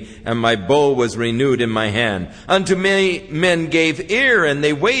in me, and my bow was renewed in my hand. Unto me men gave ear, and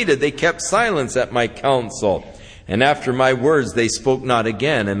they waited. They kept silence at my counsel. And after my words they spoke not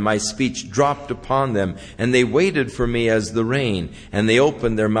again, and my speech dropped upon them. And they waited for me as the rain, and they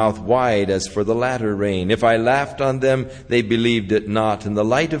opened their mouth wide as for the latter rain. If I laughed on them, they believed it not, and the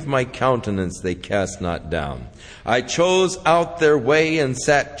light of my countenance they cast not down. I chose out their way and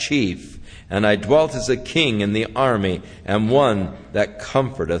sat chief, and I dwelt as a king in the army, and one that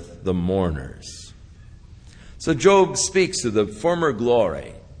comforteth the mourners. So Job speaks of the former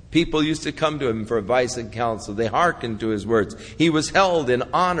glory. People used to come to him for advice and counsel. They hearkened to his words. He was held in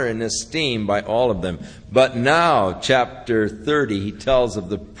honor and esteem by all of them. But now, chapter 30, he tells of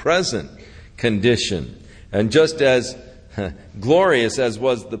the present condition. And just as glorious as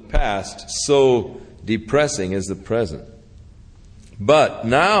was the past, so depressing is the present. But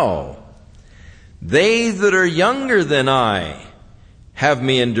now, they that are younger than I have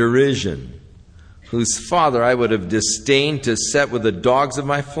me in derision, whose father I would have disdained to set with the dogs of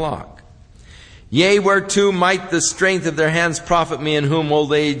my flock. Yea, whereto might the strength of their hands profit me, in whom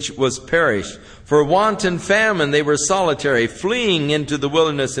old age was perished? For want and famine they were solitary, fleeing into the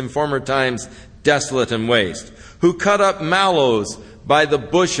wilderness in former times, desolate and waste, who cut up mallows by the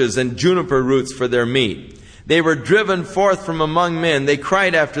bushes and juniper roots for their meat. They were driven forth from among men. They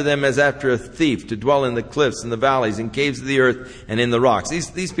cried after them as after a thief, to dwell in the cliffs and the valleys and caves of the earth and in the rocks.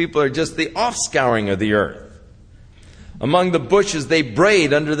 These people are just the offscouring of the earth. Among the bushes they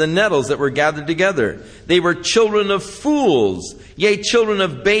brayed under the nettles that were gathered together. They were children of fools, yea, children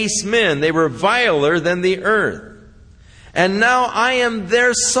of base men. They were viler than the earth. And now I am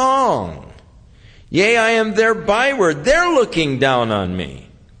their song. Yea, I am their byword. They're looking down on me.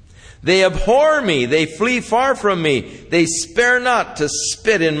 They abhor me. They flee far from me. They spare not to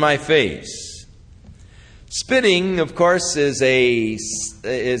spit in my face. Spitting, of course, is a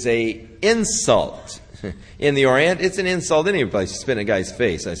insult. In the Orient, it's an insult any place. You spit in a guy's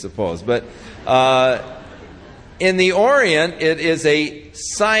face, I suppose. But in the Orient, it is a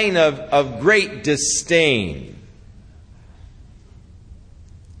sign of great disdain.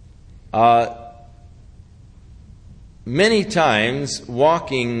 Many times,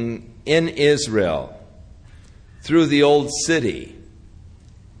 walking in Israel through the old city,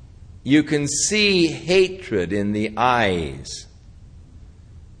 you can see hatred in the eyes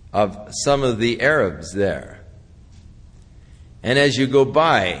of some of the Arabs there. And as you go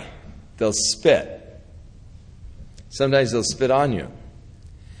by, they'll spit. Sometimes they'll spit on you.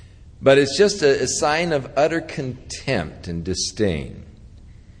 But it's just a sign of utter contempt and disdain.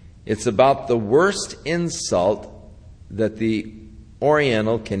 It's about the worst insult that the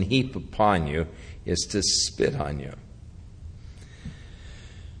Oriental can heap upon you is to spit on you.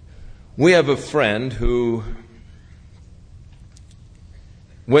 We have a friend who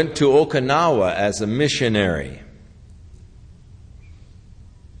went to Okinawa as a missionary.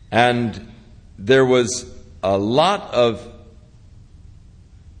 And there was a lot of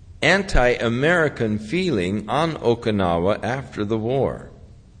anti-American feeling on Okinawa after the war.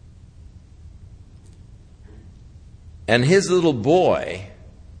 And his little boy,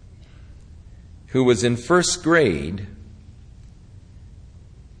 who was in first grade,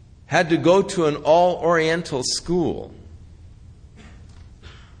 had to go to an all-Oriental school.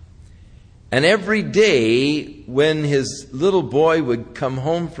 And every day when his little boy would come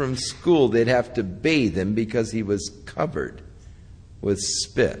home from school, they'd have to bathe him because he was covered with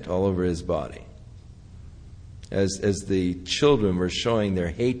spit all over his body. As the children were showing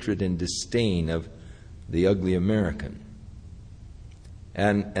their hatred and disdain of the ugly American.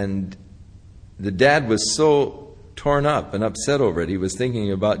 And the dad was so torn up and upset over it, he was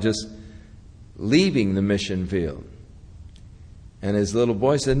thinking about just leaving the mission field. And his little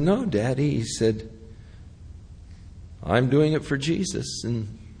boy said, "No, Daddy," he said, "I'm doing it for Jesus,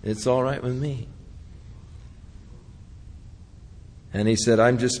 and it's all right with me." And he said,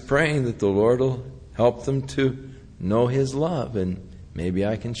 "I'm just praying that the Lord will help them to know His love, and maybe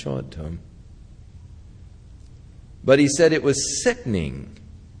I can show it to them." But he said it was sickening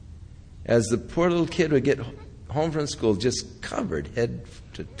as the poor little kid would get home from school just covered head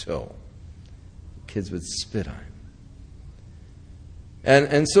to toe. Kids would spit on him.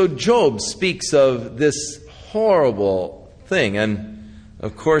 And so Job speaks of this horrible thing. And,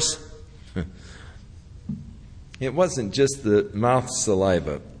 of course, it wasn't just the mouth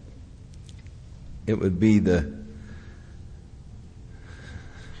saliva. It would be the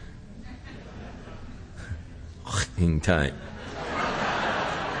time.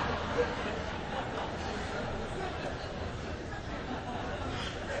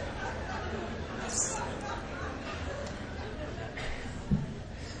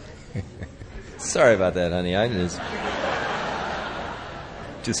 Sorry about that, honey. I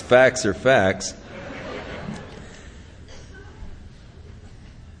just facts are facts.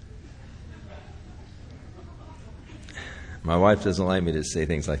 My wife doesn't like me to say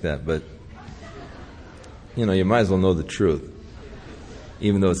things like that, but you might as well know the truth,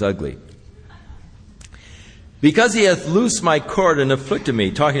 even though it's ugly. Because he hath loosed my cord and afflicted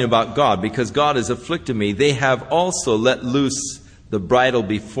me, talking about God, because God has afflicted me, they have also let loose the bridle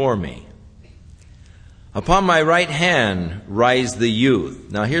before me. Upon my right hand rise the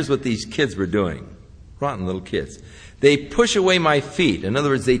youth. Now here's what these kids were doing. Rotten little kids. They push away my feet. In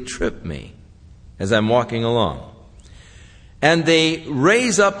other words, they trip me as I'm walking along. And they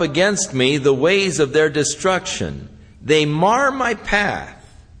raise up against me the ways of their destruction. They mar my path.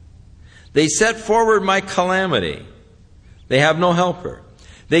 They set forward my calamity. They have no helper.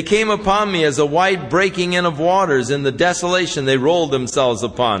 They came upon me as a wide breaking in of waters. In the desolation they rolled themselves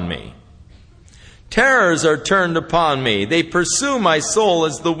upon me. Terrors are turned upon me. They pursue my soul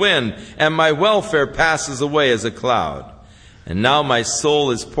as the wind, and my welfare passes away as a cloud. And now my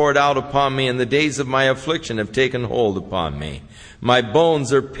soul is poured out upon me, and the days of my affliction have taken hold upon me. My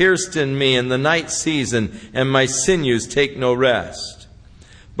bones are pierced in me in the night season, and my sinews take no rest.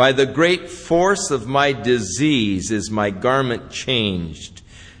 By the great force of my disease is my garment changed.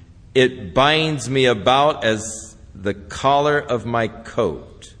 It binds me about as the collar of my coat.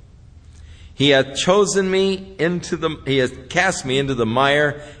 He hath chosen me he hath cast me into the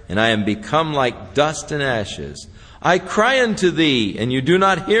mire, and I am become like dust and ashes. I cry unto thee, and you do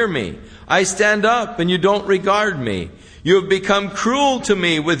not hear me. I stand up, and you don't regard me. You have become cruel to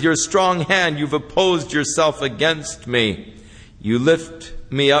me with your strong hand. You've opposed yourself against me. You lift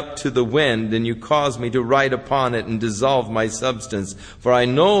me up to the wind, and you cause me to ride upon it and dissolve my substance. For I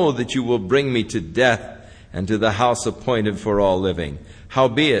know that you will bring me to death and to the house appointed for all living.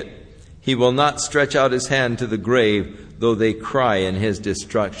 Howbeit, he will not stretch out his hand to the grave, though they cry in his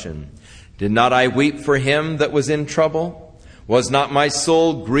destruction. Did not I weep for him that was in trouble? Was not my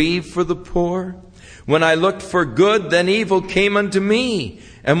soul grieved for the poor? When I looked for good, then evil came unto me.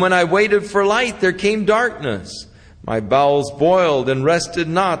 And when I waited for light, there came darkness. My bowels boiled and rested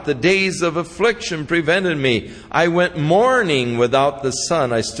not. The days of affliction prevented me. I went mourning without the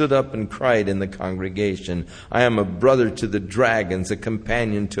sun. I stood up and cried in the congregation. I am a brother to the dragons, a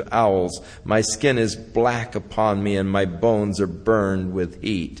companion to owls. My skin is black upon me, and my bones are burned with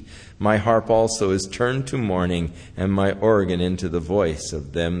heat. My harp also is turned to mourning, and my organ into the voice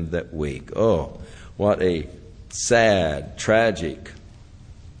of them that wake. Oh, what a sad, tragic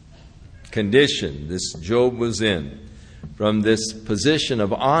condition this Job was in. From this position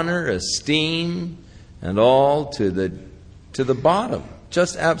of honor, esteem, and all to the bottom.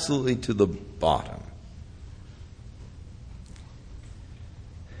 Just absolutely to the bottom.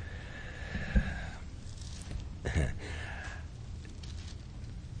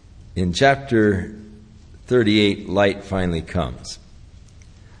 In chapter 38, light finally comes.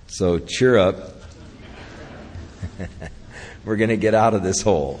 So cheer up. We're going to get out of this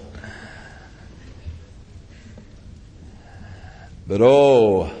hole. But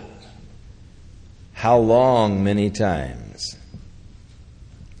oh, how long many times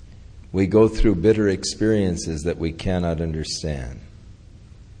we go through bitter experiences that we cannot understand.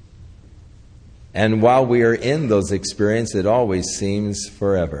 And while we are in those experiences, it always seems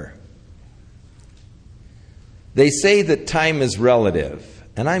forever. They say that time is relative,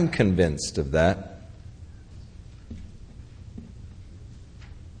 and I'm convinced of that.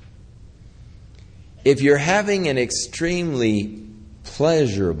 If you're having an extremely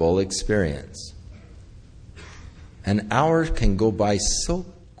pleasurable experience, an hour can go by so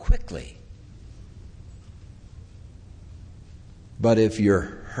quickly. But if you're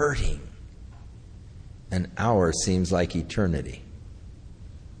hurting, an hour seems like eternity.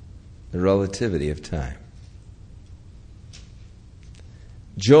 The relativity of time.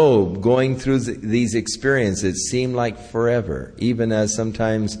 Job, going through these experiences, seemed like forever, even as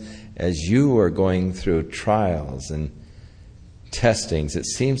sometimes as you are going through trials and testings, it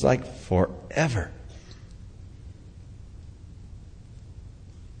seems like forever.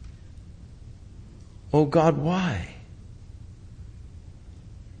 Oh God, why?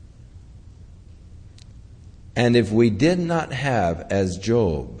 And if we did not have, as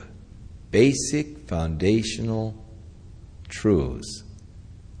Job, basic foundational truths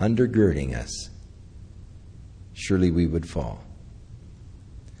undergirding us, surely we would fall.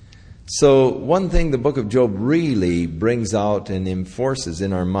 So one thing the book of Job really brings out and enforces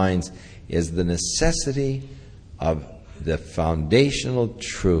in our minds is the necessity of the foundational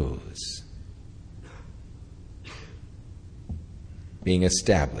truths being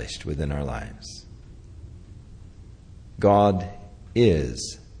established within our lives. God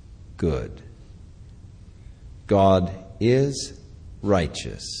is good. God is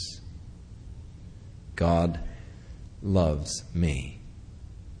righteous. God loves me.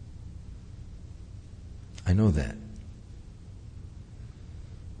 I know that.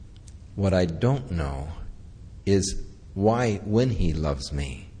 What I don't know is why, when He loves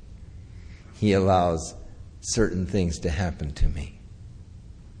me, He allows certain things to happen to me.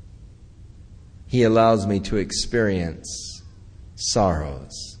 He allows me to experience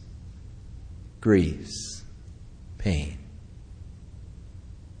sorrows, griefs, pain.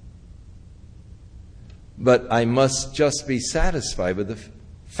 But I must just be satisfied with the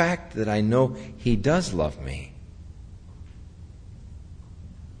fact that I know He does love me.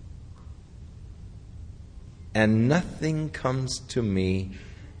 And nothing comes to me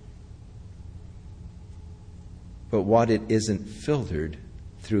but what it isn't filtered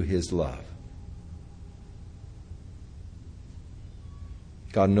through His love.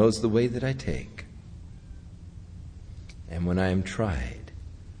 God knows the way that I take. And when I am tried,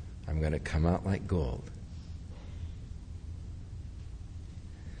 I'm going to come out like gold.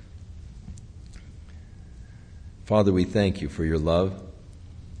 Father, we thank You for Your love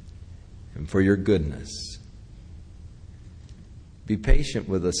and for Your goodness. Be patient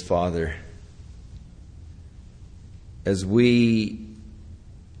with us, Father, as we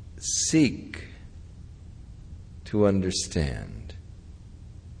seek to understand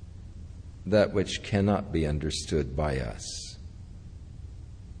that which cannot be understood by us.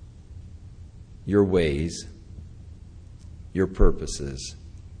 Your ways, Your purposes,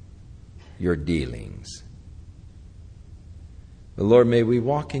 Your dealings. But Lord, may we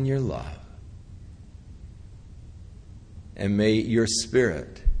walk in Your love. And may Your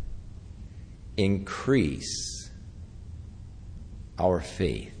Spirit increase our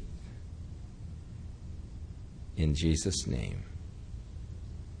faith. In Jesus' name,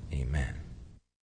 amen.